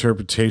their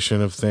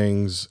interpretation of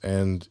things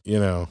and, you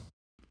know,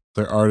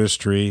 their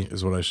artistry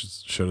is what I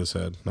should have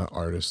said, not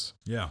artists.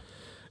 Yeah.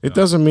 It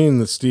doesn't mean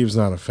that Steve's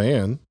not a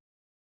fan.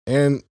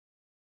 And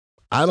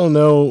I don't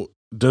know,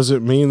 does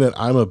it mean that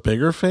I'm a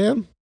bigger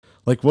fan?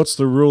 Like, what's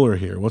the ruler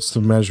here? What's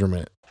the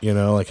measurement? You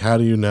know, like, how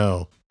do you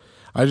know?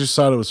 I just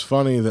thought it was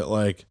funny that,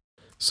 like,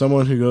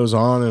 someone who goes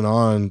on and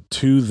on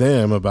to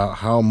them about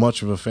how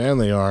much of a fan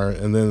they are,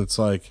 and then it's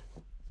like,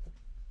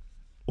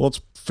 well,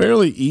 it's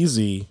fairly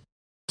easy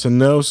to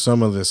know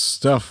some of this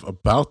stuff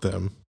about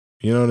them.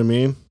 You know what I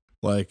mean?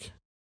 Like,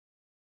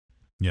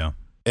 yeah.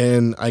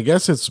 And I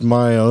guess it's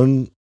my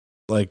own,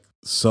 like,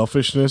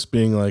 selfishness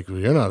being like, well,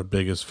 you're not the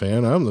biggest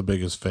fan. I'm the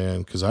biggest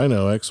fan because I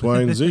know X,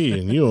 Y, and Z,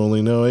 and you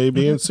only know A,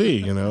 B, and C,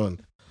 you know?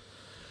 And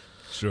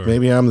sure.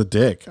 Maybe I'm the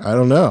dick. I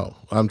don't know.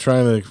 I'm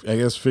trying to, I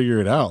guess, figure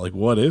it out. Like,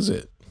 what is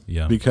it?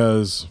 Yeah.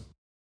 Because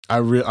I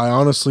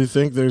honestly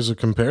think there's a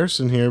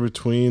comparison here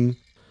between,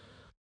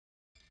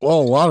 well,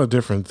 a lot of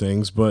different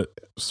things, but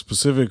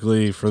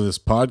specifically for this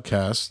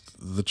podcast,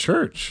 the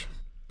church.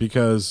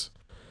 Because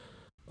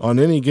on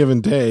any given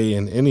day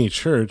in any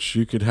church,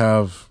 you could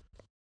have,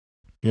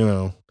 you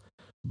know,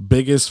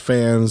 biggest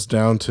fans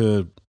down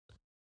to,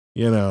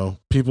 you know,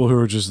 people who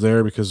are just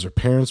there because their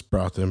parents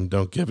brought them,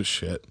 don't give a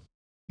shit.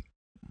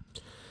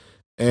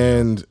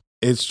 And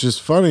it's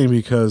just funny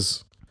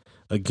because,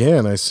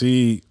 again, I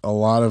see a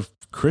lot of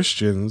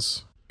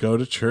Christians go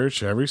to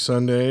church every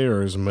Sunday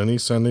or as many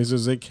Sundays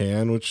as they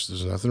can, which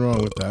there's nothing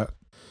wrong with that.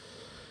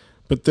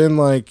 But then,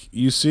 like,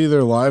 you see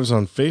their lives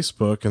on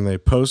Facebook and they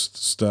post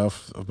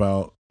stuff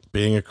about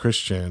being a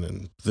Christian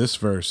and this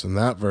verse and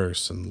that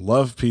verse and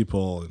love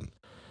people and,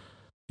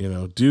 you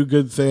know, do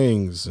good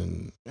things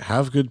and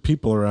have good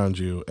people around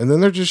you. And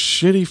then they're just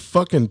shitty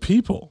fucking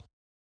people.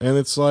 And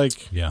it's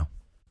like, yeah.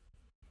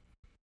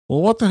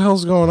 Well, what the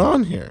hell's going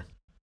on here?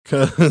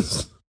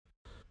 Because,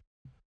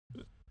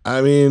 I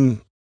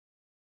mean,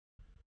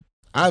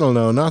 I don't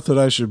know. Not that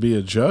I should be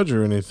a judge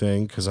or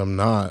anything, because I'm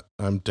not.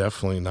 I'm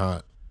definitely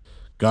not.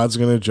 God's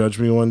going to judge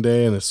me one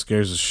day, and it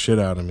scares the shit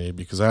out of me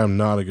because I am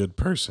not a good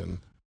person.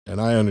 And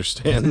I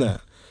understand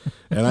that.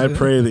 And I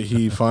pray that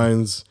he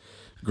finds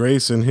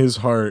grace in his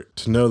heart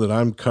to know that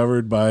I'm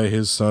covered by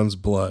his son's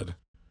blood.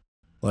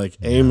 Like,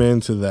 yeah. Amen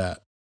to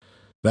that.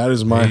 That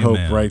is my hope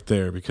right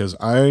there, because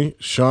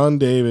Sean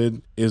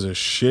David is a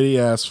shitty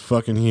ass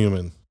fucking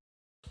human.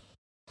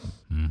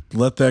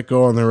 Let that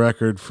go on the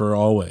record for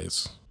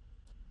always.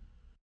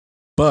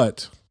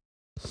 But,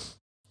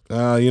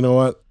 you know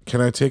what? Can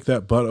I take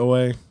that butt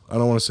away? I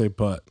don't want to say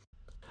but.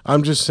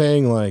 I'm just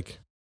saying, like,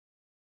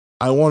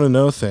 I want to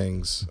know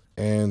things,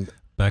 and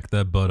back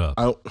that butt up.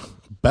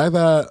 Back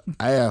that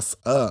ass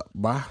up,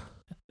 bye.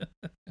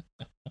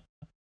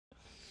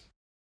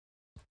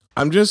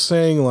 I'm just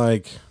saying,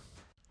 like,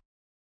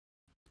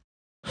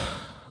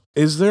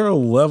 is there a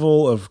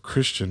level of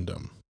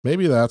Christendom?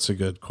 Maybe that's a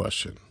good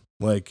question.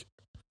 Like,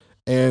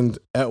 and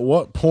at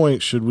what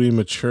point should we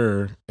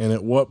mature? And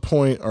at what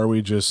point are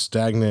we just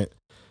stagnant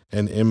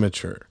and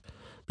immature?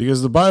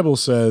 Because the Bible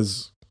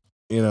says,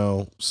 you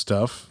know,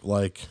 stuff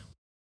like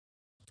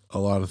a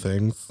lot of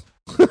things.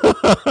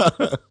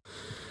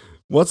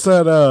 What's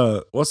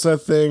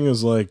that thing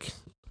is like,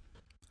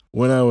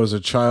 when I was a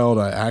child,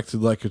 I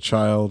acted like a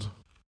child.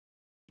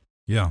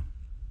 Yeah.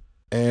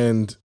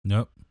 And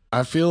yep.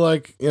 I feel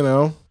like, you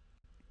know,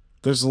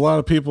 there's a lot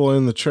of people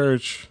in the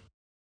church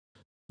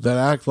that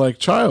act like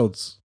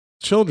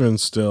children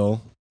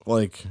still,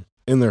 like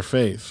in their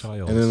faith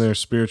and in their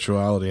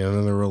spirituality and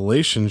in their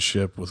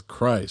relationship with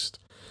Christ,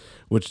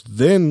 which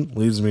then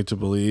leads me to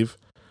believe,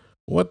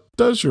 what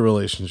does your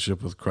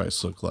relationship with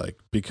Christ look like?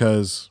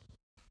 Because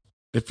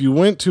if you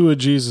went to a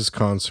Jesus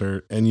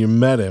concert and you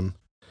met him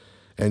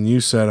and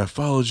you said, I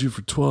followed you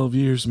for 12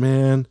 years,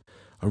 man.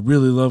 I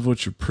really love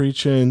what you're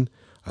preaching.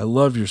 I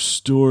love your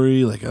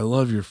story. Like, I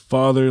love your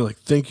father. Like,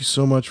 thank you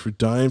so much for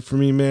dying for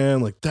me,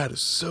 man. Like, that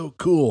is so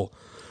cool.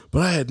 but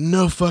I had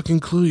no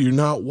fucking clue you're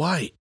not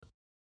white.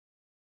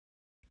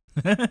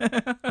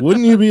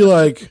 Wouldn't you be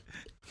like,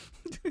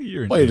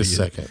 wait a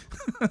second.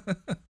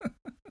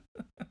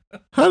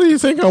 How do you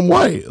think I'm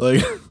white?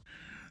 Like,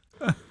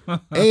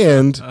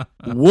 and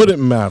would it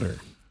matter?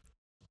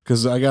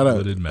 Because I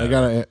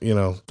gotta, you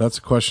know, that's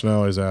a question I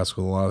always ask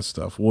with a lot of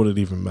stuff. Would it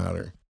even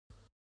matter?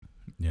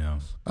 Yeah.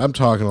 I'm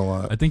talking a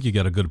lot. I think you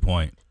got a good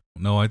point.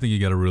 No, I think you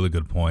got a really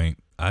good point.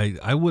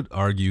 I would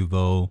argue,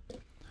 though,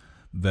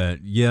 that,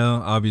 yeah,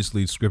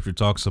 obviously Scripture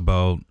talks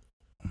about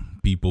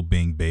people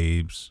being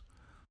babes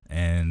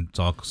and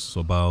talks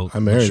about I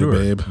married a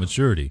babe.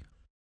 maturity.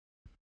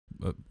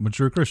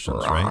 Mature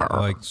Christians, right?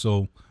 Like,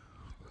 so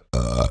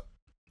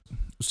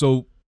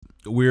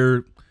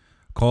we're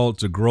called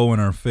to grow in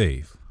our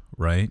faith,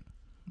 right?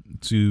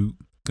 To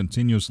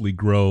continuously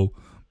grow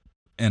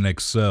and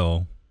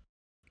excel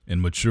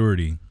in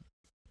maturity.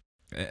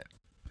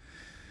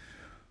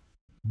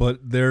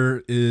 But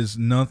there is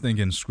nothing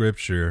in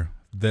Scripture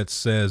that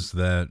says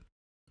that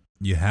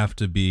you have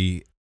to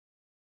be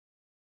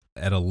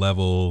at a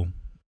level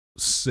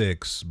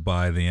 6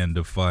 by the end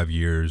of 5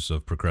 years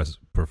of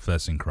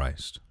professing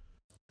Christ.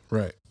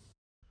 Right.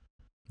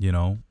 You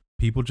know,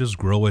 people just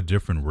grow at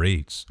different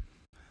rates.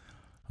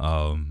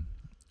 And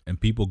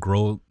people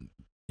grow,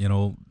 you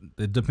know,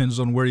 it depends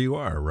on where you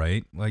are,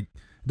 right? Like,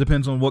 it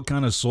depends on what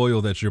kind of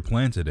soil that you're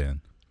planted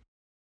in.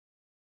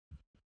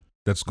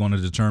 That's going to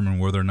determine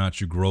whether or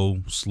not you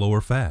grow slow or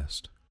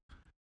fast,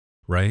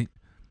 right?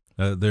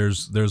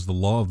 There's the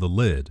law of the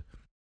lid.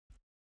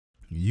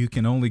 You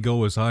can only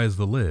go as high as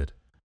the lid.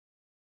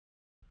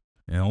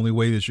 And the only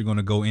way that you're going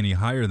to go any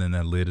higher than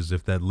that lid is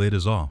if that lid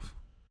is off,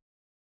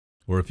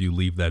 or if you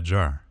leave that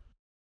jar.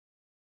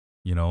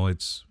 You know,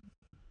 it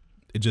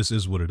just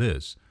is what it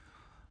is.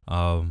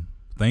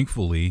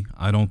 Thankfully,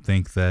 I don't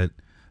think that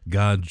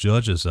God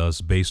judges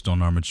us based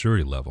on our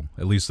maturity level.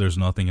 At least there's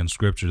nothing in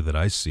Scripture that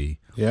I see.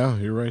 Yeah,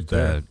 you're right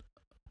there.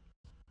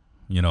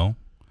 You know,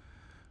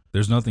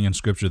 there's nothing in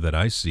Scripture that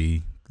I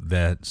see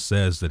that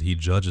says that he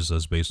judges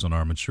us based on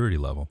our maturity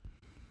level.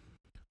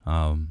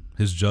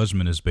 His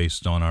judgment is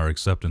based on our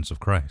acceptance of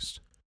Christ.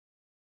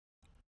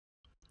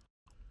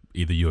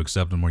 Either you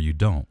accept him or you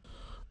don't.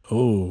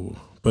 Oh,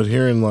 but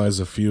herein lies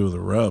a few of the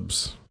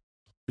rubs.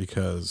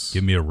 Because...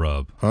 Give me a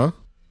rub. Huh?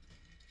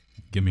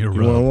 Give me a rub.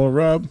 You want a little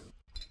rub?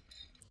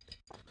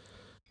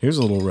 Here's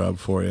a little rub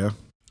for you.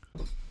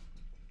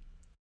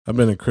 I've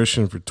been a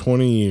Christian for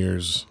 20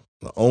 years.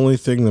 The only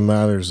thing that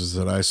matters is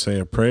that I say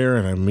a prayer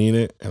and I mean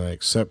it and I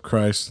accept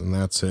Christ and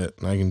that's it.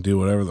 And I can do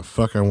whatever the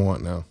fuck I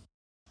want now.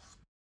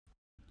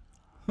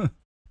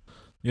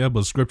 Yeah,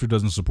 but Scripture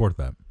doesn't support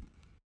that.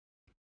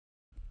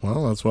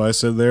 Well, that's why I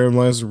said therein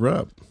lies the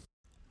rub.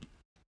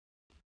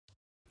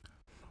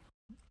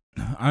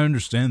 I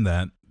understand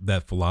that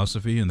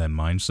philosophy and that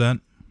mindset.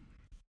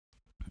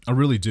 I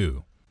really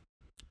do.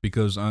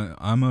 Because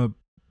I'm a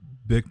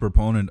big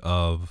proponent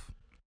of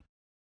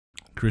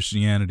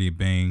Christianity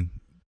being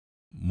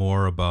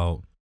more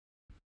about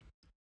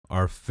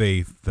our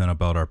faith than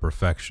about our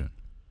perfection.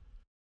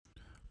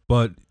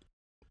 But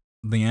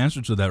the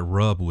answer to that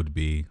rub would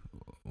be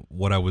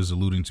what I was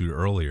alluding to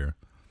earlier.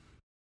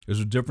 There's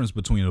a difference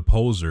between a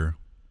poser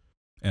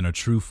and a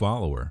true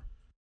follower.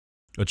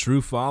 A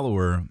true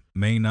follower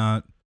may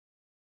not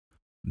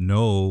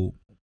know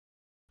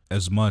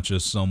as much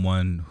as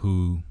someone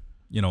who,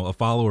 you know, a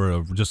follower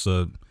of just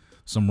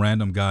some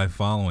random guy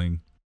following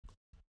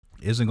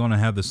isn't going to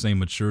have the same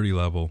maturity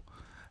level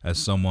as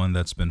someone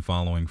that's been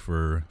following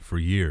for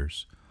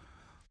years.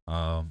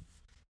 The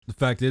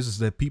fact is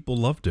that people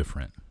love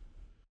different.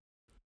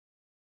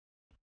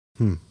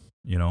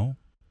 You know?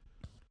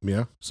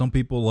 Yeah. Some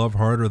people love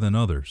harder than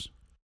others.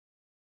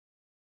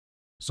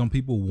 Some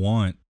people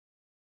want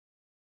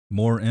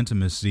more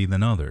intimacy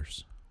than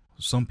others.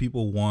 Some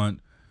people want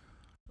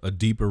a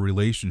deeper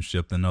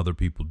relationship than other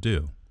people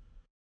do.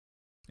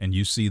 And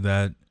you see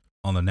that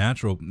on the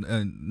natural,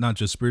 not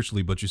just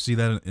spiritually, but you see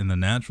that in the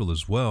natural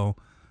as well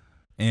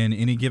in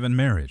any given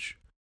marriage,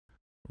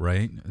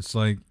 right? It's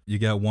like you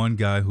got one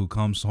guy who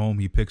comes home,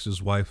 he picks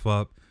his wife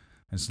up,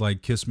 and it's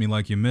like, kiss me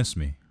like you miss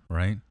me,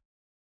 right?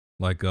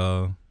 Like,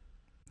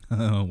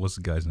 what's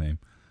the guy's name?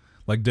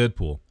 Like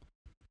Deadpool,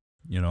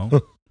 you know?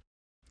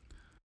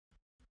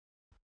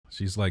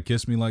 She's like,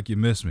 kiss me like you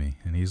miss me.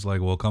 And he's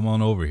like, well, come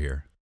on over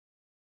here.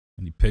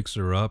 And he picks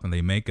her up and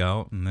they make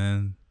out and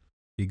then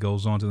he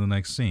goes on to the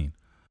next scene.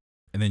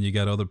 And then you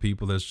got other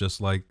people that's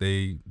just like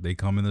they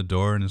come in the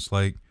door and it's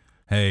like,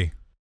 hey.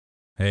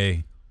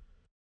 Then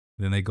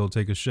they go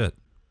take a shit.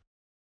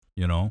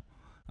 You know?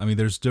 I mean,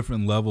 there's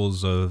different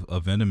levels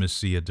of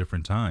intimacy at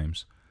different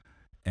times.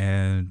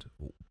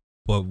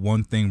 But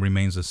one thing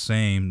remains the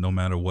same no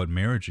matter what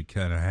marriage you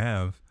kind of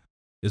have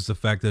is the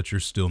fact that you're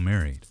still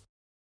married.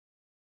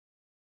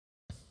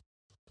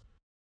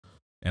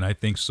 And I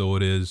think so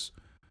it is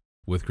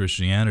with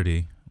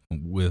Christianity,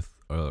 with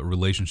a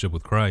relationship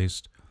with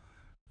Christ.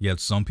 Yet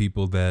some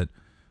people that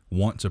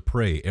want to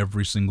pray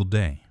every single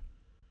day.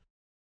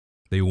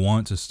 They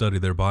want to study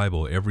their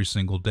Bible every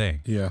single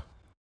day. Yeah.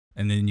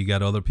 And then you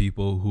got other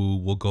people who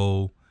will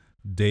go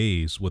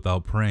days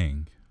without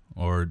praying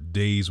or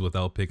days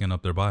without picking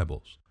up their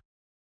Bibles.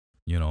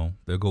 You know,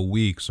 they'll go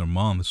weeks or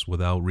months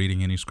without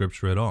reading any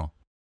scripture at all.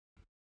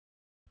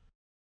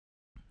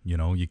 You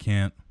know, you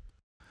can't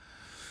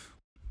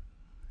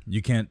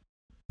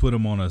put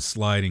them on a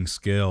sliding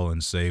scale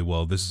and say,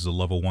 well, this is a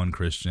level 1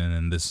 Christian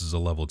and this is a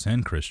level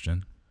 10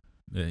 Christian.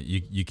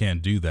 You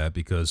can't do that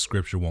because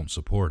scripture won't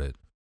support it.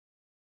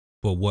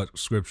 But what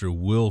scripture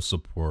will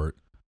support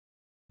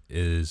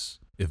is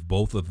if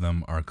both of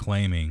them are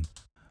claiming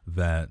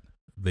that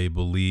they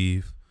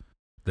believe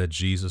that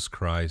Jesus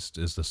Christ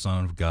is the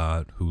Son of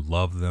God who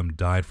loved them,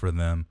 died for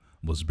them,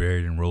 was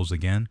buried, and rose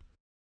again,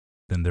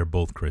 then they're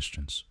both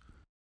Christians.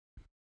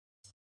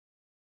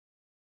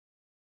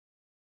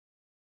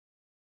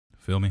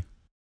 Feel me?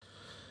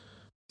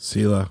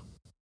 Sila.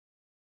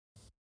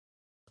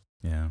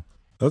 Yeah.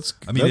 That's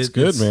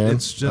good, man.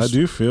 It's just, I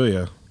do feel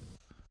you.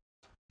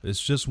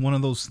 It's just one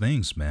of those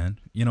things, man.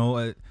 You know,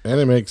 and I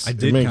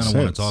did kind of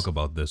want to talk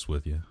about this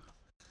with you.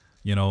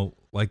 You know,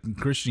 like in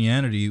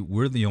Christianity,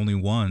 we're the only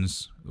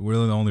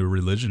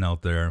religion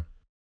out there,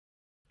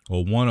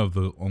 or one of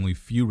the only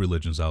few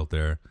religions out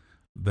there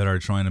that are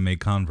trying to make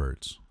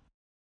converts,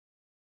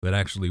 that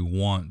actually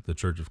want the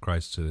Church of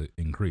Christ to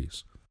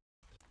increase.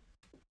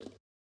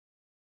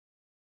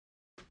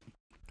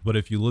 But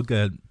if you look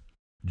at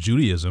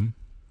Judaism,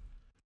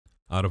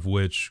 out of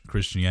which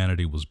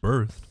Christianity was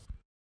birthed,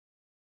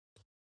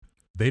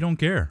 they don't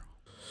care.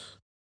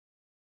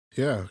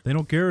 Yeah. They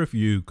don't care if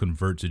you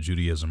convert to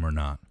Judaism or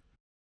not.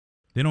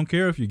 They don't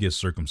care if you get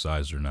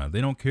circumcised or not.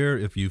 They don't care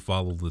if you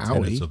follow the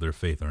tenets of their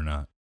faith or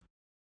not.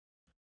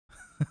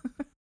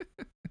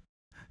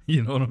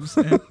 You know what I'm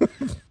saying?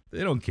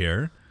 They don't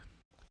care.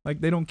 Like,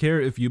 they don't care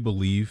if you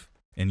believe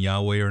in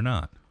Yahweh or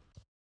not.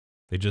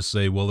 They just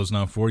say, well, it's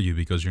not for you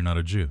because you're not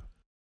a Jew.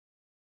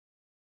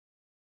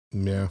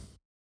 Yeah.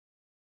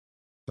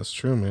 That's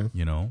true, man.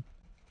 You know?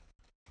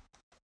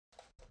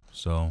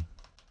 So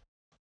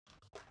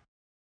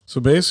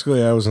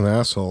basically, I was an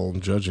asshole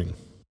judging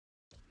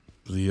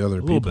the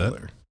other people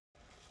there.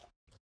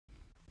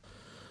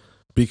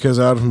 Because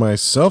out of my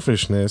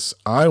selfishness,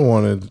 I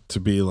wanted to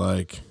be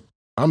like,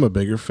 I'm a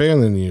bigger fan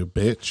than you,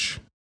 bitch.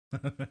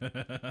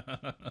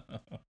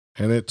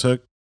 And it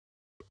took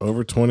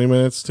over 20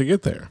 minutes to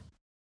get there.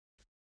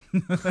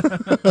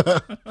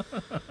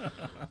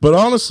 But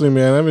honestly,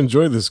 man, I've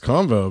enjoyed this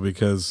convo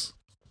because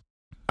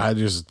I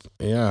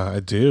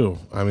do.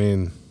 I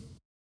mean,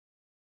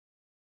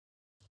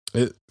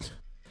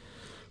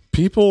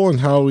 people and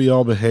how we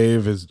all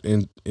behave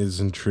is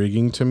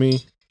intriguing to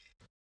me.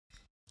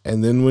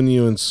 And then when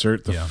you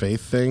insert the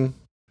faith thing,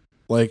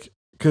 like,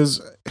 because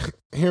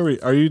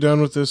are you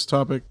done with this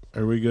topic?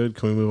 Are we good?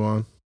 Can we move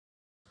on?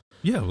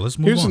 Yeah, well, let's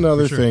move on. Here's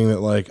another thing that,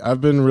 like,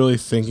 I've been really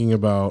thinking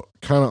about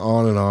kind of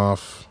on and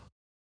off,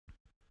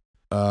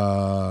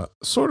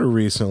 sort of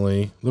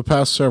recently, the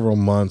past several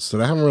months, that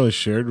I haven't really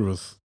shared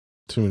with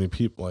too many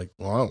people. Like,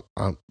 well,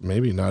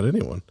 maybe not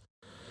anyone.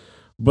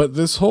 But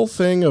this whole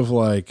thing of,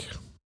 like,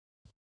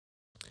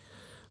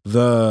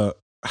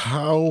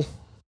 how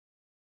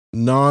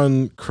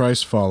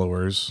non-Christ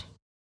followers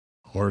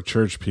or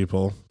church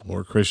people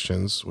or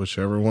Christians,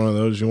 whichever one of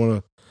those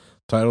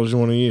titles you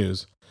want to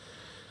use,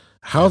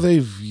 how they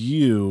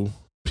view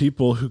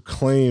people who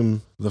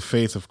claim the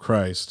faith of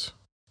Christ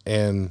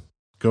and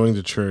going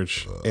to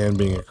church and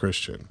being a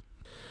Christian.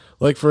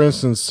 Like, for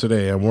instance,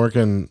 today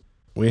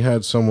we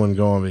had someone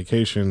go on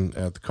vacation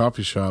at the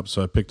coffee shop,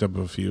 so I picked up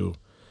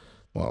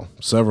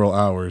several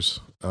hours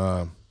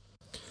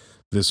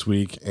this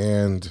week.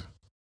 And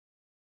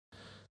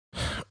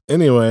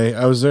anyway,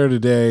 I was there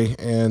today,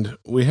 and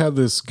we had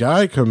this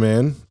guy come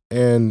in,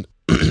 and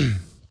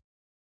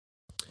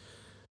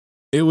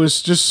it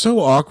was just so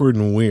awkward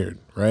and weird,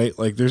 right?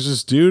 Like, there's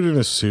this dude in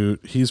a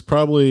suit. He's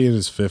probably in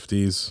his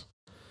 50s.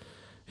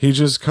 He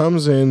just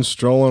comes in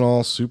strolling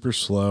all super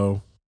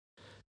slow,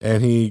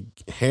 and he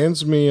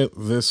hands me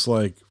this,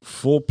 like,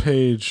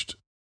 full-paged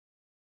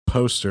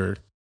poster,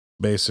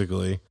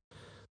 basically,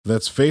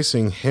 that's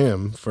facing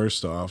him,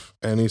 first off.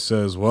 And he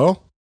says,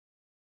 well,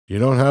 you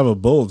don't have a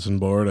bulletin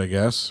board, I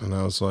guess. And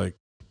I was like,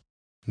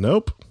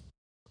 nope.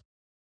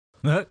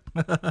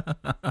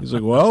 He's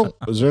like, well,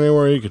 is there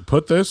anywhere you could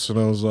put this? And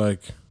I was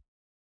like,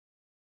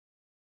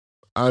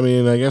 I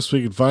mean, I guess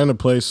we could find a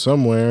place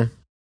somewhere.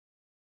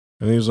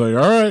 And he was like,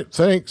 all right,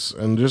 thanks.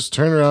 And just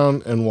turned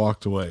around and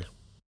walked away.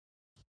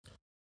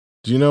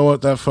 Do you know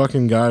what that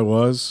fucking guy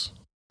was?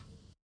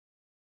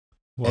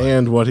 What?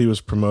 And what he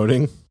was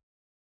promoting?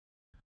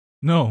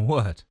 No,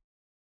 what?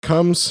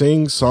 Come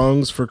sing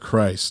songs for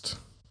Christ.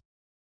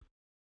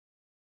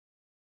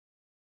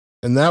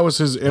 And that was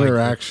his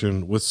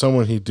interaction with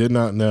someone he did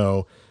not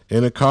know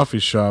in a coffee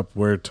shop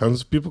where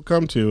tons of people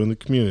come to in the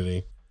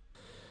community.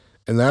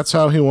 And that's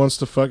how he wants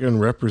to fucking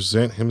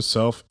represent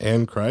himself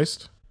and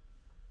Christ?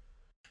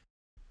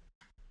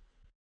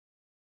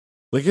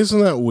 Like,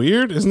 isn't that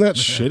weird? Isn't that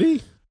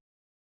shitty?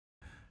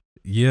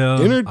 Yeah.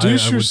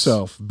 Introduce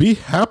yourself. Be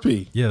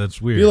happy. Yeah,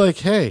 that's weird. Be like,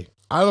 hey,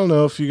 I don't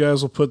know if you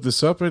guys will put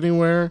this up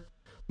anywhere.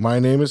 My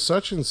name is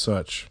such and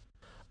such.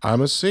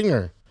 I'm a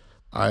singer.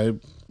 I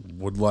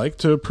would like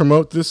to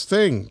promote this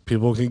thing.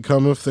 People can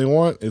come if they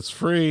want. It's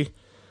free.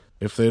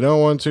 If they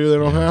don't want to, they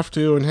don't have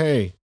to. And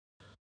hey,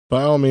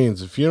 by all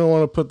means, if you don't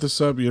want to put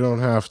this up, you don't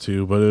have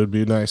to. But it would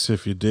be nice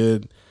if you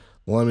did.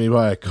 Let me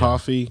buy a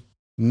coffee.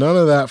 None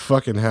of that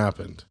fucking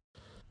happened.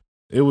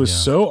 It was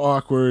so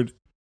awkward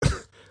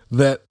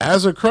that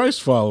as a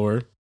Christ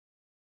follower,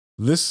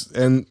 this,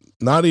 and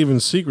not even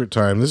secret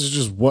time, this is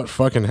just what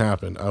fucking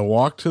happened. I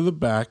walked to the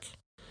back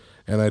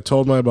and I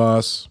told my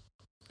boss,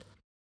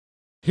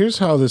 here's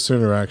how this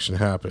interaction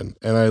happened.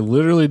 And I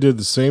literally did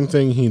the same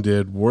thing he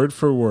did, word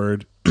for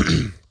word.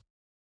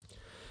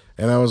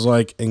 And I was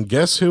like, and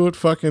guess who it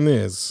fucking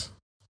is?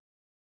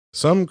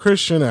 Some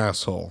Christian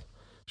asshole.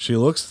 She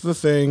looks at the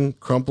thing,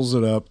 crumples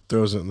it up,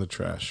 throws it in the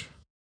trash.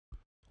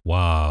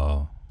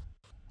 Wow.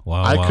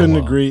 I couldn't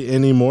agree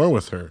any more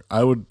with her.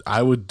 I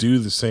would do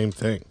the same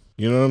thing.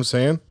 You know what I'm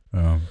saying?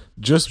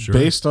 Just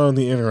based on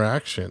the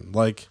interaction.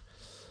 Like,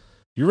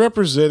 you're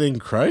representing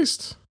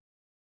Christ?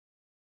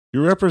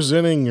 You're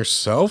representing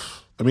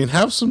yourself? I mean,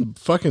 have some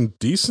fucking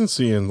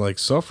decency and like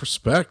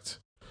self-respect.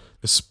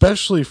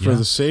 Especially for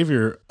the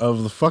savior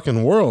of the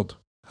fucking world.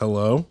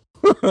 Hello?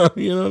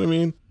 You know what I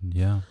mean?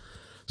 Yeah.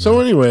 So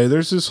anyway,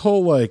 there's this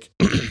whole like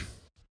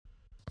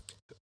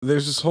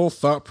there's this whole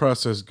thought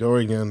process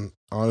going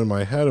on in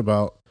my head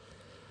about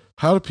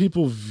how do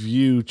people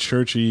view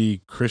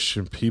churchy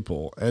Christian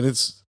people, and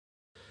it's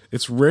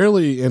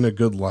rarely in a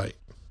good light.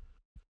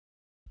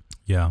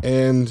 Yeah.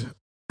 And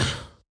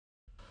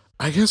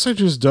I guess I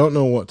just don't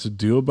know what to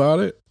do about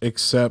it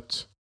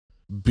except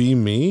be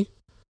me.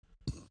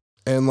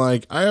 And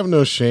like, I have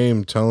no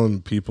shame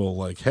telling people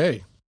like,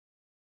 hey,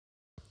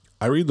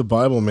 I read the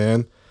Bible,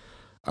 man.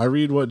 I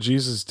read what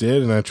Jesus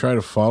did and I try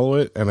to follow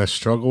it, and I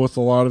struggle with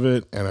a lot of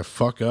it and I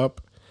fuck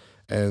up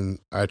and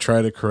I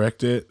try to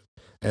correct it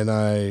and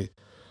I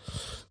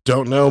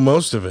don't know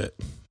most of it.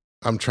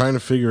 I'm trying to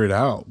figure it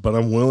out, but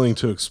I'm willing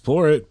to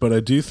explore it. But I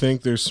do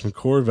think there's some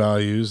core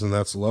values, and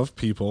that's love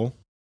people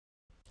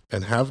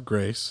and have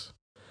grace,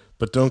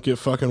 but don't get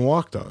fucking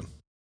walked on.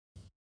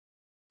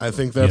 I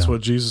think that's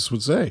what Jesus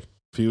would say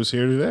if he was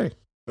here today.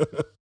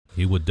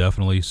 He would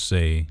definitely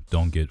say,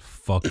 don't get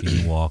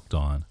fucking walked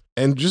on.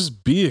 And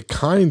just be a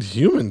kind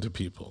human to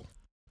people.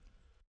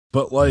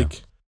 But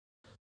like,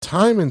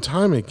 time and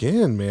time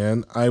again,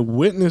 man, I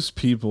witness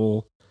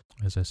people.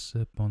 As I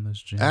sip on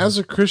this gin. As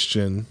a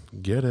Christian,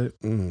 get it?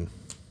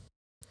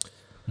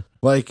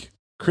 Like,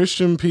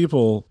 Christian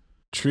people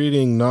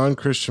treating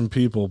non-Christian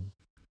people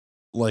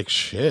like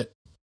shit.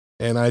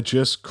 And I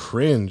just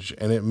cringe,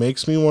 and it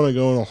makes me want to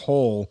go in a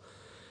hole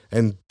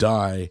and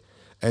die,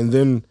 and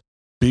then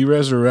be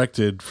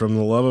resurrected from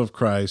the love of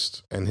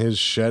Christ and his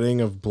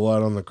shedding of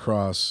blood on the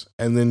cross,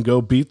 and then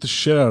go beat the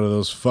shit out of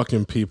those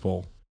fucking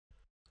people.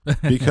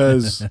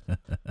 Because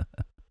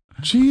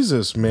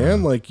Jesus,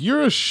 man, like,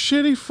 you're a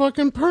shitty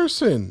fucking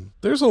person.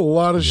 There's a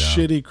lot of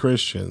shitty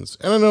Christians,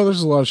 and I know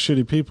there's a lot of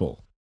shitty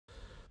people,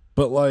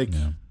 but like,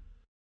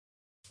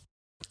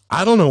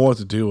 I don't know what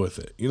to do with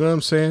it. You know what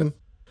I'm saying?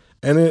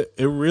 And it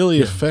really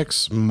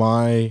affects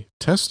my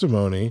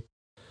testimony.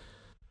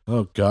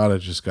 Oh, God, I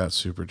just got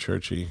super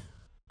churchy.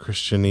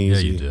 Christianese. Yeah,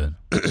 you did.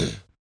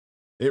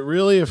 It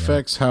really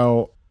affects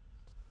how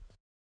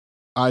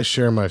I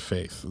share my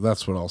faith.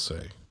 That's what I'll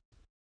say.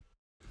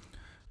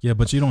 Yeah,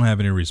 but you don't have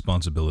any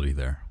responsibility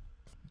there.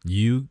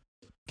 You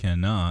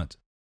cannot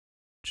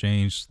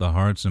change the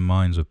hearts and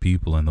minds of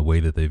people and the way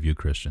that they view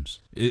Christians.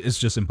 It's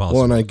just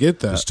impossible. Well, and I get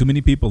that. There's too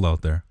many people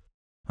out there.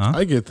 Huh?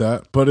 I get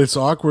that, but it's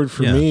awkward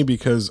for me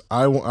because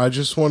I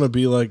just want to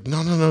be like,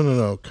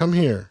 no, come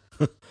here.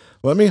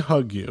 Let me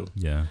hug you.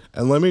 Yeah.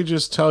 And let me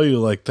just tell you,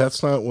 like,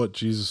 that's not what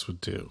Jesus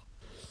would do.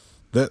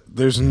 That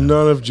there's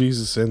none of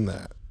Jesus in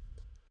that.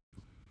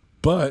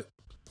 But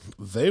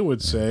they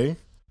would say,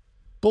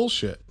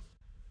 bullshit.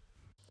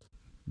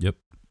 Yep.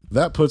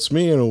 That puts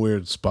me in a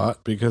weird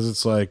spot because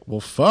it's like, well,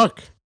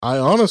 fuck. I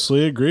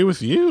honestly agree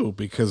with you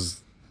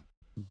because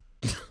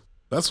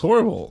that's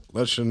horrible.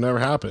 That should have never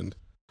happened.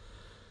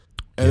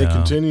 And it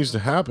continues to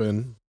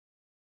happen.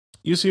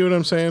 You see what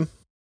I'm saying?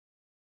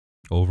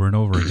 Over and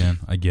over again.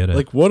 I get it.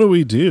 Like, what do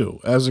we do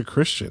as a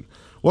Christian?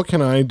 What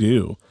can I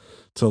do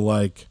to,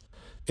 like,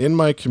 in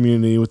my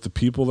community with the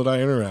people that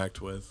I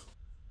interact with?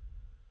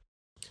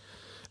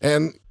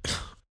 And,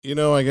 you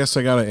know, I guess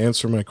I got to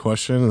answer my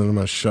question and then I'm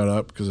going to shut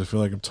up because I feel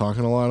like I'm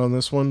talking a lot on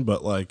this one.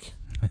 But, like,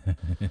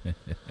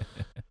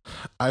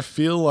 I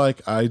feel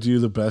like I do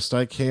the best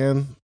I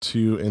can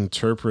to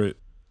interpret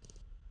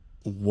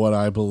what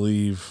I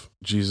believe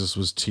Jesus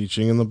was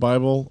teaching in the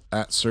Bible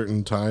at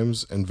certain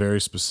times and very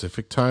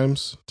specific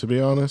times, to be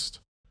honest.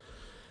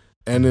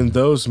 And in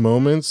those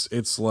moments,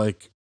 it's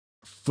like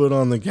foot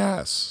on the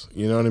gas.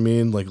 You know what I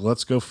mean? Like,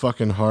 let's go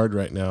fucking hard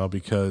right now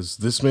because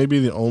this may be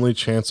the only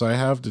chance I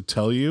have to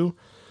tell you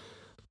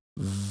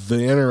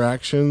the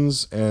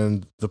interactions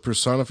and the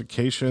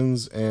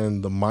personifications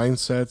and the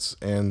mindsets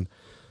and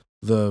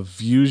the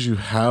views you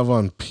have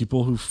on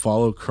people who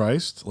follow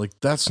Christ, like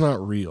that's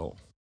not real.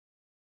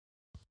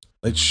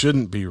 It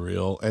shouldn't be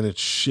real, and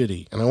it's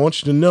shitty. And I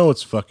want you to know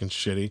it's fucking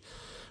shitty,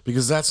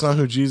 because that's not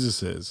who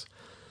Jesus is.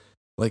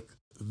 Like,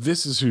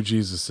 this is who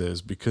Jesus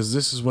is, because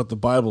this is what the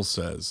Bible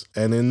says.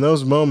 And in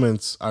those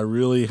moments, I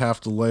really have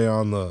to lay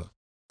on the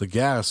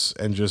gas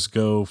and just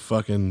go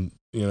fucking,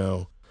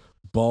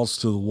 balls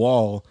to the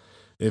wall,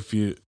 if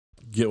you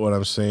get what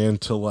I'm saying,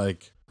 to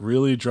like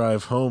really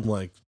drive home,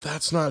 like,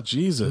 that's not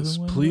Jesus.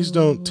 Please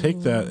don't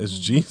take that as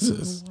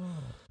Jesus.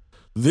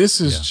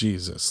 This is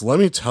Jesus. Let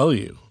me tell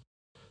you.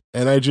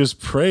 And I just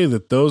pray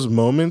that those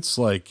moments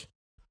like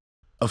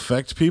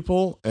affect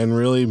people and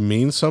really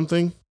mean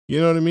something. You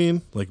know what I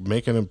mean? Like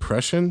make an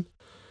impression,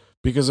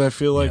 because I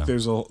feel like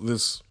there's a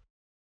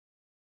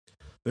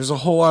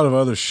whole lot of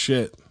other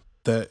shit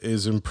that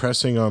is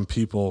impressing on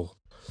people,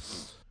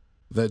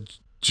 that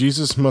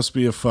Jesus must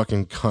be a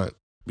fucking cunt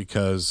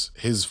because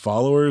his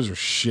followers are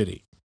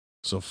shitty.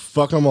 So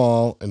fuck them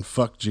all and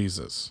fuck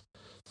Jesus.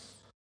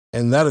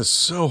 And that is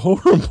so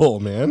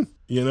horrible, man.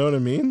 You know what I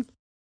mean?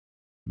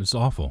 It's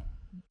awful.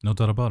 No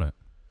doubt about it.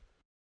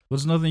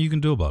 There's nothing you can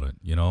do about it.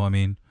 I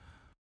mean,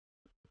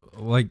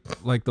 like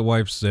the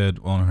wife said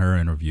on her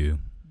interview,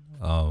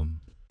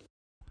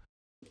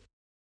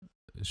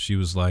 she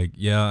was like,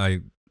 yeah, I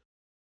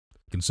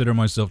consider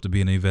myself to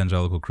be an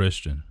evangelical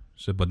Christian.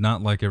 She said, but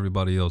not like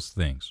everybody else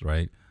thinks,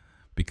 right?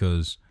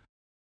 Because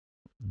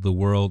the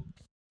world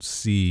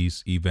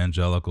sees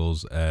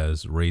evangelicals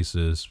as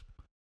racist,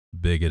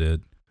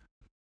 bigoted,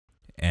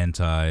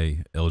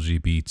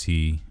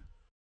 anti-LGBT,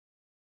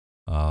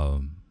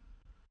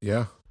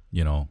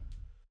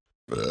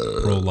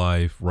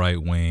 pro-life,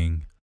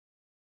 right-wing,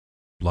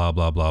 blah,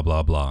 blah, blah,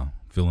 blah, blah,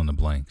 fill in the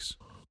blanks.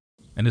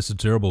 And it's a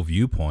terrible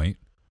viewpoint,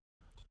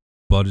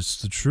 but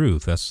it's the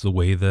truth. That's the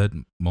way that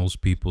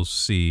most people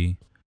see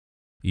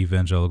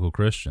evangelical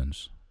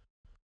Christians.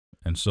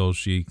 And so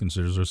she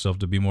considers herself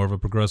to be more of a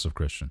progressive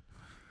Christian.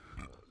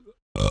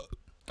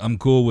 I'm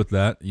cool with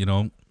that, Do you,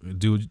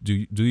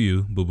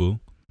 boo-boo?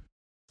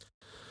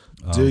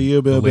 Do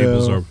you,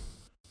 boo-boo?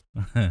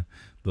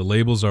 The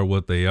labels are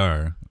what they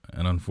are,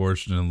 and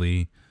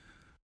unfortunately,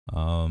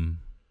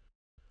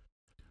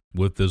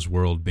 with this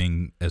world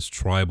being as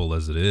tribal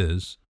as it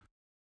is,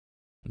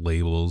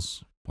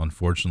 labels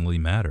unfortunately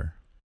matter,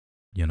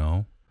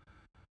 and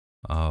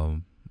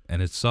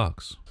it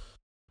sucks.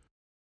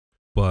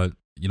 But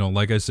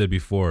like I said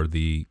before,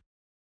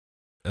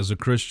 as a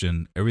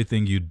Christian,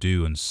 everything you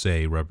do and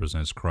say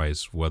represents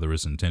Christ, whether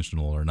it's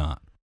intentional or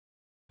not.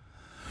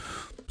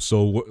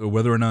 So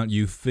whether or not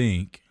you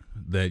think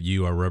that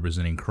you are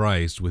representing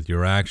Christ with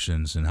your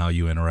actions and how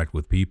you interact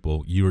with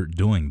people, you're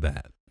doing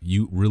that.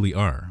 You really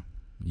are.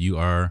 You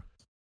are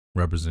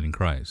representing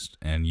Christ,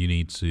 and you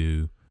need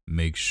to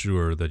make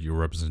sure that your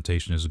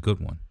representation is a good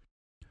one.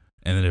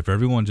 And that if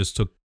everyone just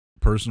took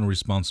personal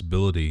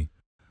responsibility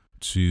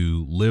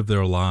to live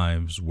their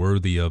lives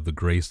worthy of the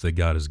grace that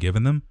God has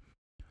given them,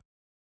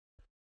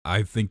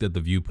 I think that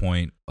the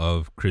viewpoint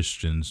of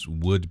Christians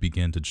would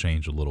begin to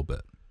change a little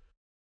bit.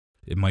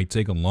 It might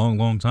take a long,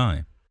 long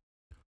time,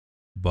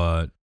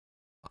 but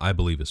I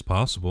believe it's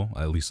possible.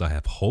 At least I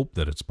have hope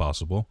that it's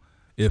possible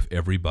if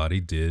everybody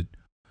did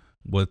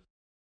what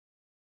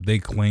they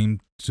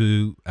claim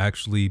to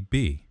actually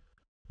be.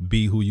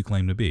 Be who you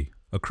claim to be.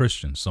 A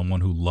Christian,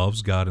 someone who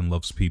loves God and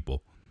loves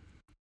people.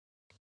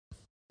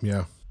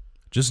 Yeah.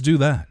 Just do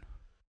that.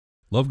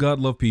 Love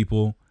God, love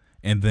people,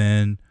 and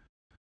then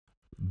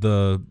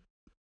the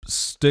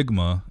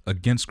stigma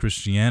against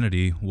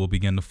Christianity will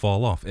begin to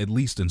fall off, at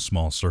least in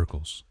small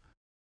circles.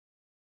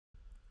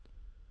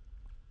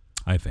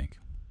 I think.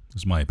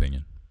 It's my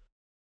opinion.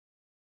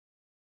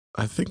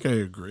 I think I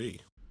agree.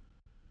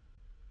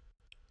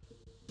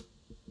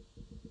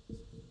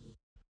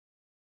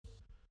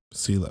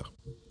 CeeLo.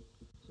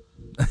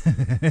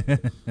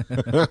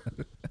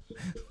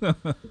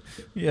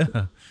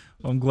 Yeah,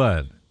 I'm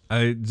glad.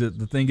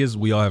 The thing is,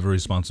 we all have a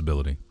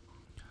responsibility.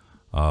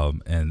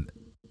 And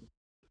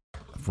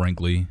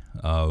frankly,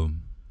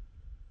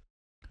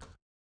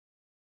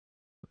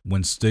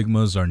 when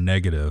stigmas are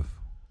negative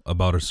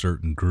about a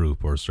certain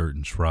group or a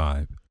certain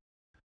tribe,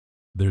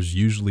 there's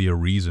usually a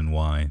reason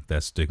why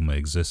that stigma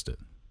existed.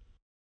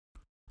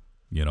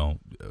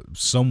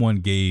 Someone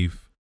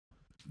gave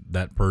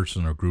that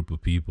person or group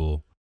of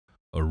people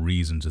a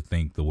reason to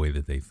think the way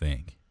that they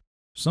think.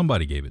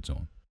 Somebody gave it to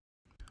them.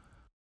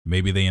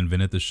 Maybe they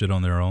invented the shit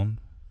on their own,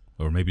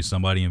 or maybe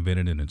somebody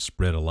invented it and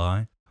spread a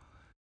lie.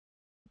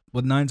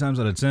 But 9 times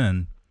out of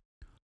 10,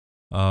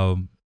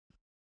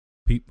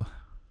 people,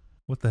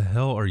 what the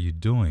hell are you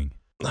doing?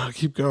 No,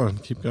 keep going.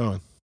 Keep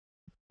going.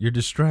 You're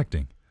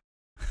distracting.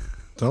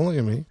 Don't look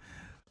at me.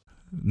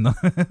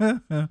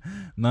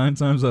 9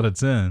 times out of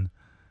 10,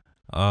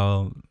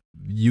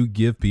 you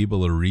give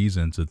people a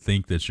reason to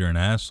think that you're an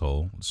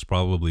asshole. It's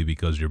probably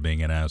because you're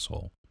being an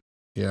asshole.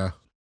 Yeah.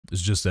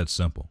 It's just that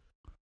simple.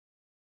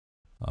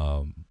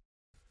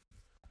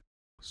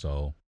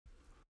 So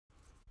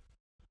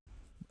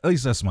at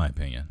least that's my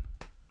opinion.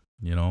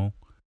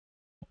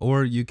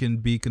 or you can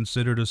be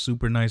considered a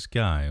super nice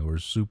guy or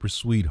super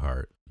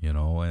sweetheart, you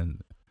know,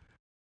 and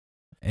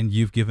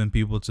you've given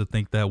people to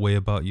think that way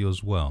about you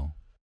as well.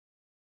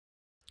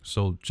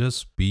 So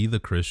just be the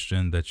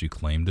Christian that you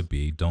claim to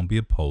be. Don't be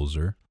a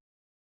poser.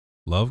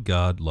 Love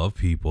God, love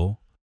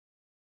people,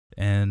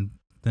 and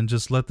then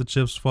just let the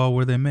chips fall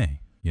where they may,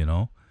 you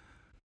know?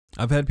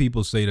 I've had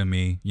people say to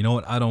me, you know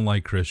what, I don't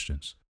like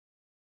Christians,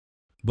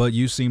 but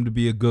you seem to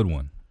be a good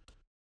one.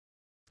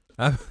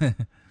 I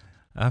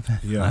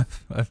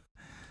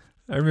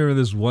remember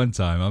this one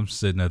time I'm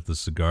sitting at the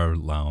cigar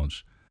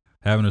lounge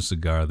having a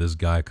cigar. This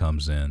guy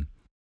comes in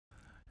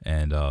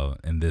and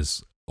in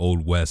this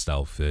Old West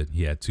outfit.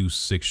 He had 2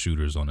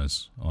 6-shooters on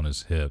his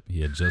hip.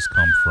 He had just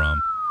come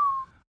from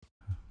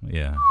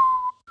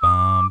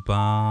bam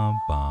bam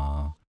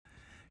bam.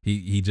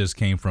 He just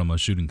came from a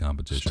shooting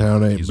competition. This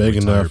town ain't big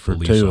enough for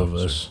 2 of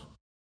us.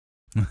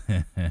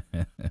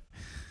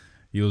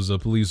 He was a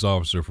police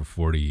officer for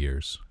 40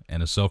 years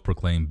and a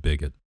self-proclaimed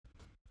bigot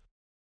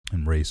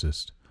and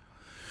racist.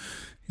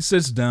 He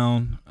sits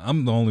down.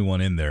 I'm the only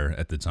one in there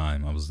at the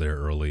time. I was there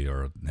early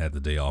or had the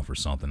day off or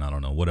something. I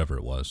don't know, whatever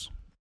it was.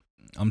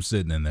 I'm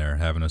sitting in there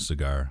having a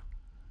cigar,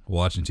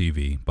 watching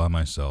TV by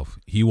myself.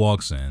 He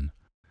walks in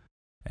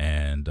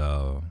and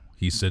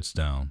he sits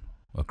down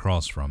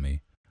across from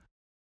me.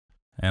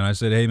 And I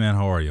said, "Hey, man,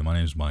 how are you? My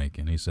name's Mike."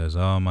 And he says,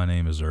 "Oh, my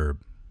name is Herb."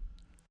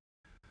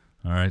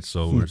 All right,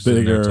 so we're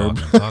sitting there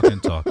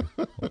talking.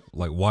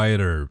 Like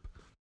Wyatt Herb.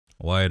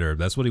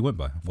 That's what he went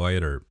by,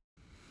 Wyatt Herb.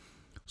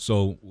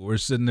 So we're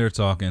sitting there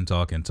talking.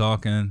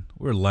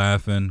 We're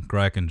laughing,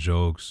 cracking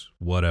jokes,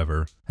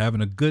 whatever,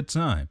 having a good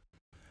time.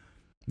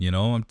 You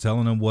know, I'm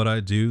telling him what I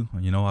do.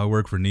 You know, I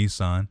work for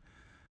Nissan.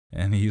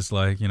 And he's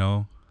like, you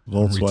know,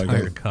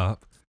 retired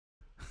cop.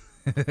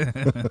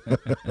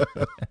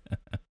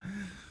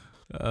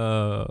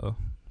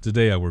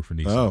 Today I work for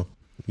Nissan. Oh,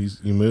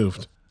 you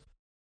moved.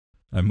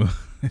 I moved.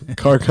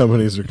 Car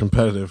companies are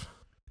competitive.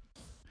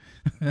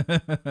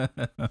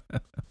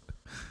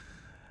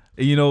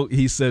 You know,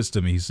 he says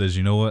to me, he says,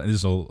 "You know what? This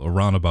is a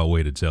roundabout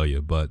way to tell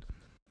you, but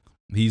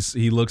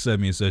he looks at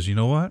me and says, "You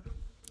know what?"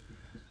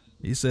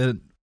 He said,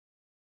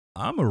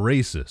 "I'm a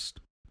racist."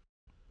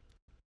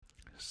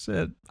 I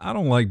said, "I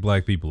don't like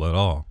black people at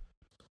all,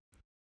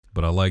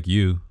 but I like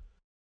you."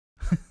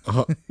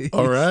 All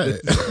right.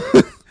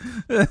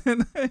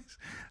 And I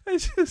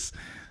just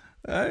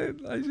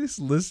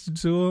listened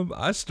to him.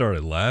 I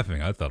started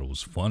laughing. I thought it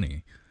was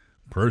funny,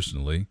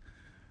 personally.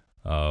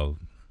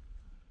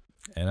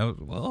 And I was,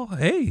 well,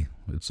 hey,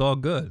 it's all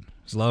good.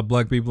 There's a lot of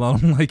black people I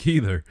don't like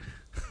either.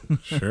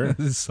 Sure.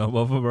 Some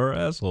of them are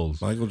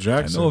assholes. Michael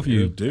Jackson. I know a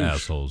few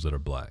assholes that are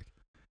black,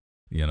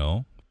 you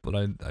know, but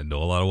I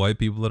know a lot of white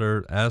people that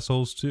are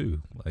assholes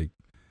too. Like,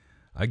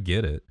 I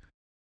get it,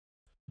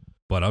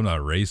 but I'm not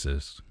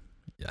racist.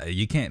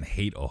 You can't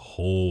hate a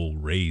whole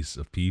race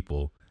of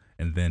people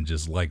and then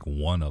just like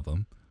one of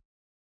them.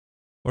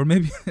 Or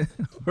maybe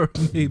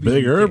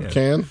Big Herb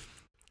can.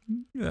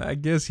 Yeah, I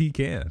guess he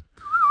can.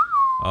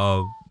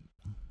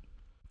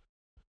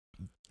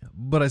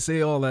 But I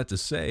say all that to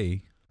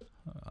say,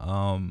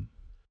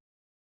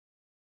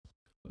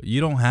 you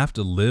don't have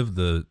to live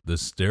the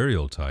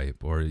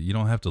stereotype, or you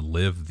don't have to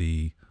live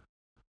the,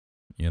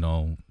 you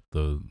know,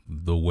 the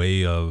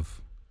way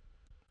of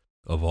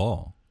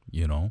all,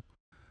 you know.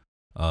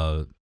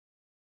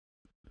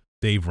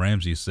 Dave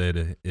Ramsey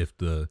said if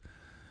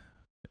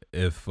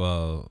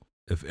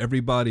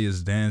everybody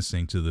is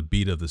dancing to the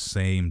beat of the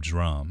same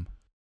drum,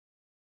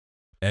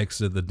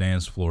 exit the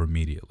dance floor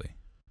immediately,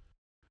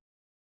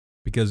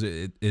 because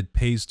it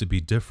pays to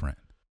be different.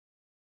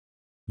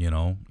 You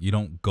know, you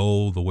don't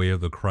go the way of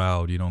the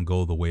crowd, you don't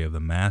go the way of the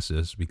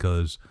masses,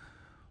 because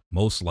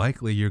most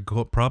likely you're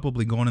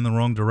probably going in the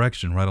wrong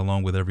direction right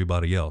along with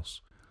everybody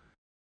else,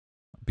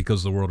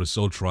 because the world is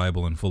so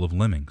tribal and full of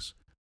lemmings.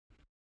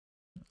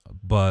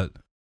 But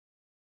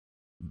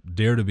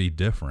dare to be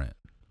different.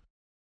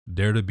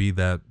 Dare to be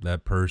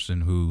that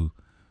person who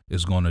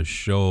is going to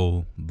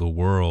show the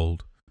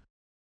world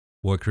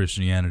what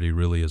Christianity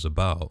really is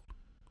about.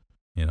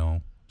 You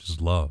know,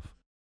 just love.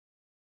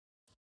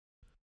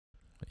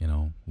 You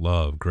know,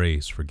 love,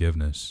 grace,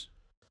 forgiveness,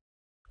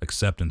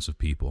 acceptance of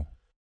people.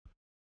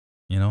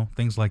 You know,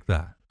 things like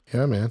that.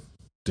 Yeah, man.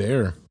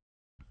 Dare.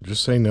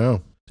 Just say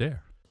no.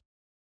 Dare.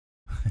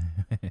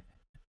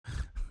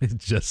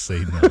 Just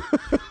say no.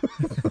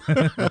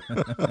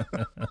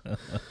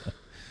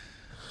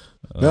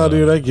 No,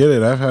 dude, I get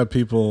it. I've had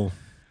people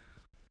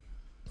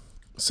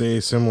say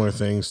similar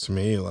things to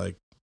me, like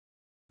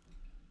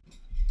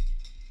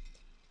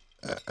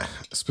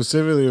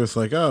specifically with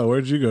like, "Oh,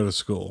 where'd you go to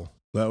school?"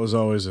 That was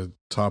always a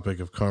topic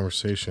of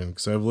conversation,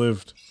 because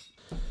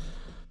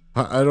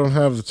I don't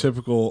have the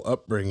typical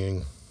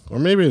upbringing, or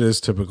maybe it is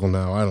typical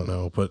now, I don't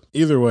know, but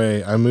either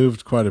way, I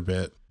moved quite a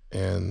bit,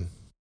 and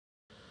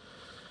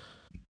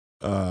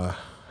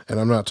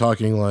I'm not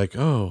talking like,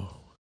 "Oh,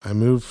 I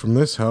moved from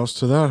this house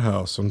to that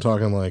house." I'm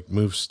talking like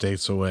move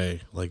states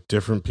away, like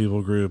different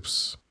people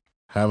groups,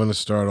 having to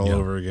start all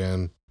over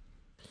again.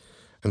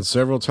 And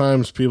several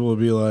times people would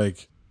be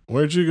like,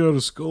 where'd you go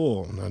to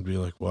school? And I'd be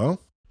like, well,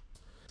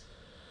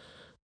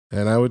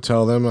 and I would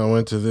tell them I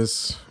went to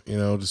this,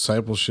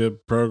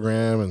 discipleship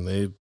program, and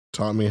they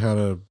taught me how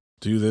to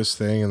do this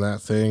thing and that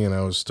thing, and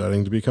I was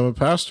studying to become a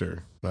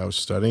pastor. I was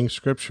studying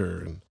scripture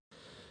and,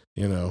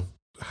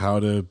 how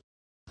to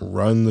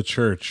run the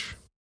church.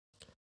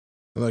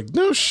 I'm like,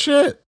 no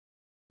shit.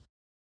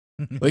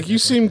 Like, you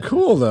seem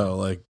cool, though.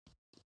 Like,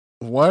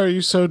 why are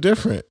you so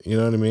different? You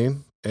know what I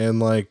mean? And,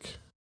 like,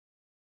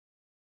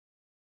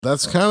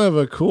 that's kind of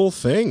a cool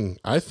thing,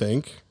 I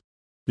think,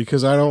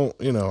 because I don't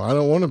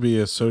want to be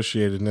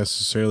associated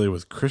necessarily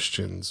with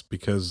Christians,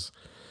 because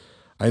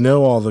I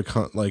know all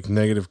the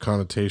negative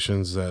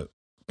connotations that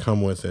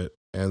come with it,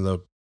 and the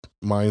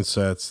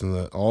mindsets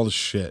and all the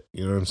shit.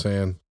 You know what I'm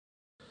saying?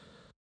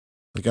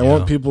 Like, I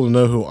want people to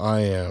know who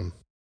I am.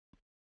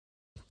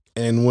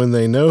 And when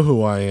they know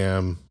who I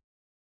am,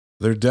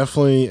 they're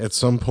definitely at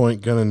some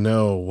point going to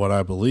know what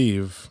I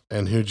believe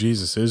and who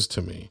Jesus is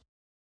to me,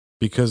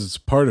 because it's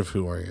part of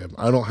who I am.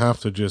 I don't have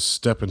to just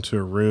step into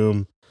a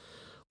room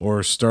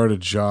or start a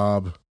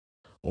job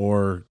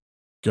or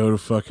go to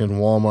fucking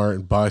Walmart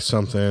and buy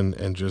something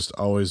and just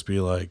always be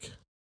like,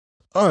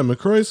 I'm a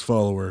Christ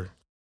follower.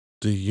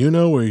 Do you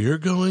know where you're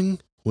going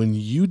when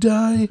you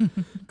die?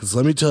 Because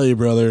let me tell you,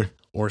 brother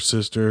or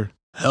sister,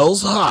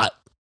 hell's hot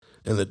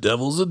and the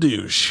devil's a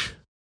douche.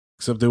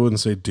 Except they wouldn't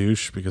say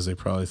douche because they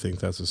probably think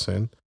that's a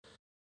sin.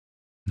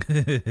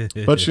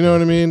 But you know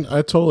what I mean?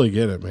 I totally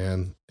get it,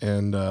 man.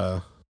 And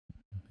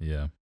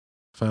yeah.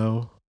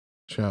 Faux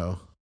show.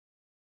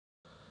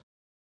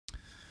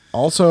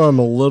 Also, I'm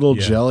a little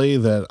jelly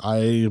that I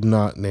am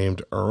not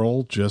named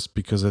Earl, just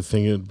because I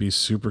think it would be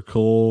super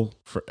cool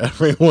for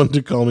everyone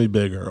to call me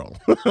Big Earl.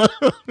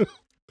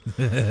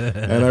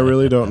 And I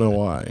really don't know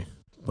why,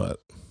 but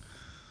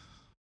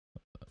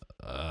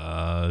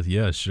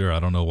yeah, sure. I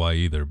don't know why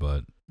either,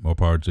 but more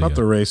power to you. Not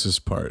the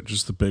racist part,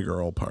 just the Big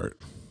Earl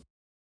part.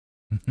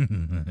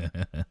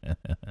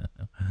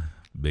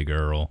 Big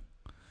Earl.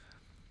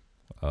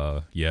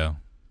 Yeah.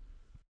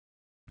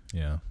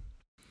 Yeah.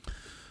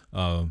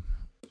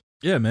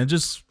 Yeah, man,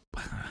 just,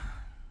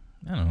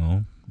 I don't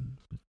know,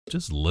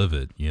 just live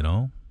it,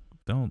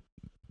 Don't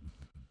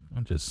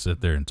just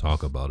sit there and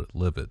talk about it.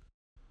 Live it.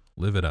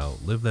 Live it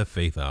out. Live that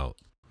faith out.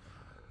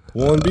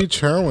 Well, and be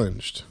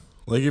challenged.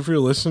 Like, if you're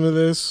listening to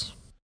this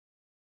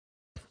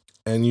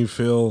and you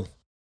feel,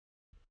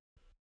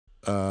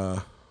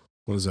 what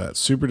is that,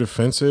 super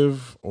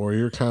defensive, or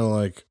you're kind of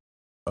like,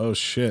 oh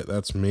shit,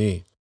 that's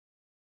me.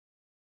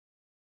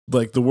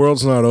 Like, the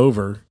world's not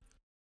over.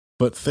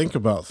 But think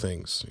about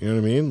things. You know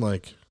what I mean?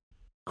 Like,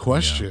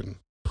 question,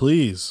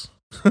 please.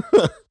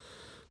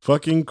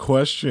 Fucking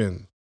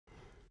question.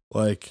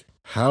 Like,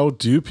 how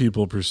do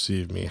people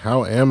perceive me?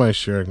 How am I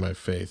sharing my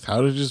faith?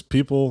 How do just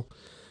people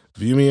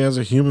view me as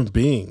a human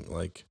being?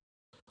 Like,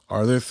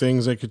 are there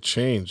things I could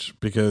change?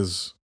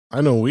 Because I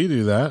know we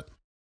do that.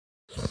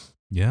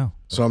 Yeah.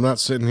 So I'm not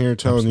sitting here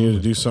telling you to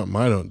do something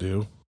I don't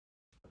do.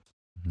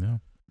 No.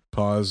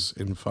 Pause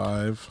in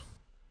 5,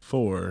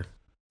 4,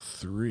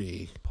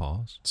 3.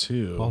 Pause.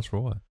 2. Pause for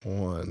what?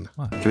 1.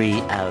 What? 3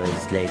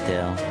 hours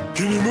later.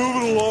 Can you move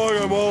it along?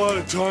 I'm all out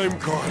of time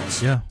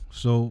cards. Yeah.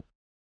 So,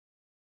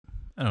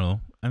 I don't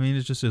know. I mean,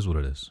 it just is what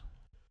it is.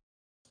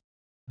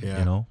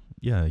 Yeah.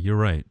 Yeah, you're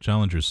right.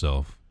 Challenge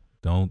yourself.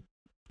 Don't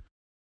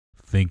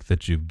think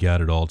that you've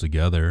got it all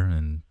together,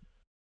 and,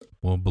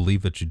 well,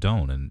 believe that you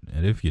don't. And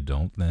if you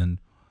don't, then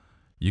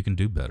you can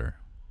do better.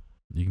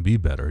 You can be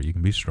better. You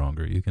can be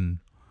stronger. You can,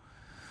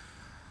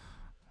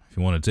 if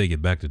you want to take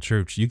it back to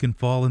church, you can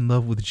fall in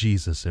love with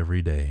Jesus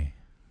every day.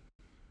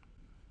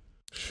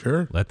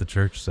 Sure. Let the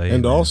church say it.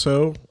 And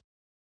also,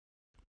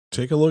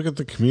 take a look at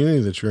the community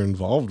that you're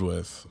involved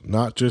with,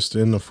 not just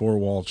in the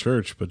four-wall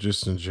church, but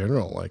just in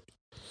general. Like,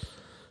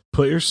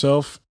 put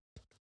yourself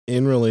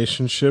in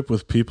relationship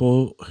with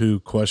people who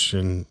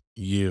question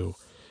you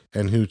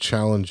and who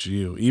challenge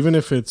you, even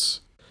if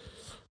it's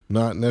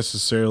not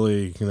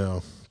necessarily,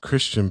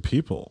 Christian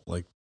people.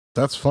 Like,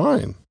 that's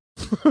fine.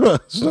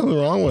 There's nothing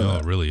wrong with No,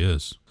 that. it really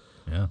is.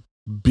 Yeah.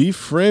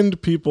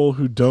 Befriend people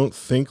who don't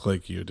think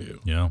like you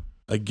do. Yeah.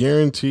 I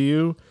guarantee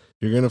you're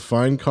going to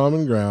find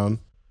common ground,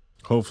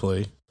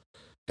 hopefully,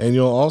 and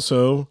you'll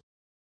also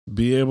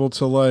be able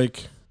to,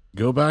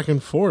 go back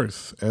and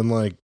forth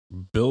and,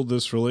 build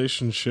this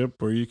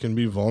relationship where you can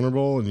be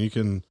vulnerable and you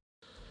can,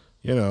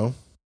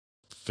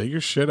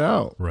 figure shit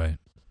out. Right.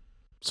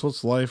 That's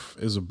what life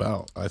is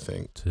about, I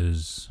think.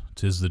 Tis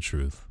the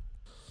truth.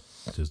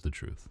 Tis the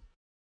truth.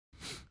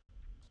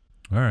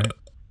 All right.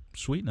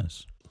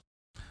 Sweetness.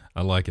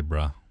 I like it,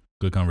 brah.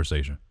 Good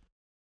conversation.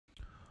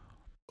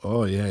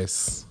 Oh,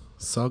 yes.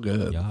 So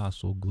good. Yeah,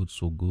 so good,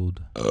 so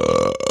good.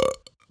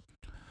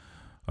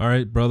 All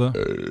right, brother.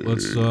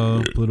 Let's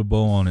put a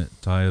bow on it.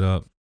 Tie it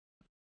up.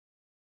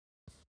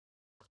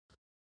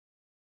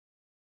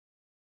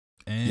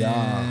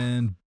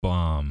 And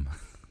bomb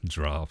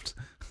dropped.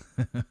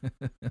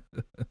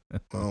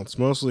 Well, it's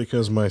mostly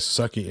because my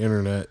sucky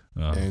internet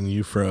and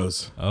you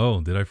froze.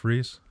 Oh, did I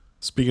freeze?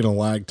 Speaking of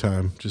lag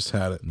time, just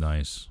had it.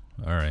 Nice.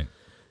 All right.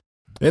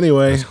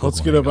 Anyway, That's let's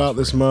couple get about hangouts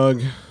this for you.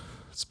 mug.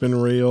 It's been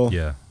real.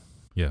 Yeah,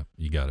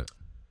 you got it.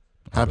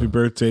 Happy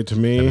birthday to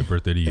me. Happy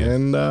birthday to you.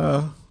 And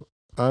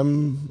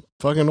I'm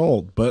fucking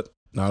old, but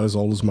not as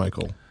old as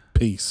Michael.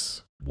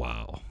 Peace.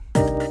 Wow.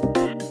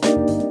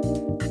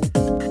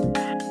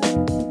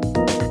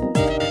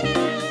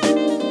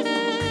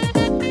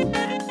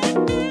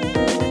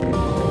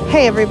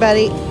 Hey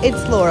everybody,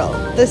 it's Laurel,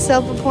 the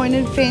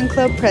self-appointed fan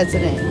club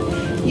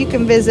president. You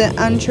can visit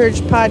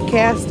Unchurched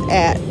Podcast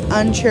at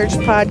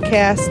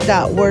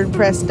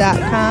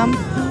unchurchedpodcast.wordpress.com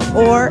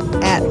or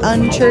at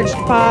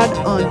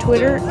unchurchedpod on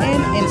Twitter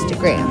and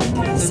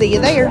Instagram. See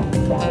you there.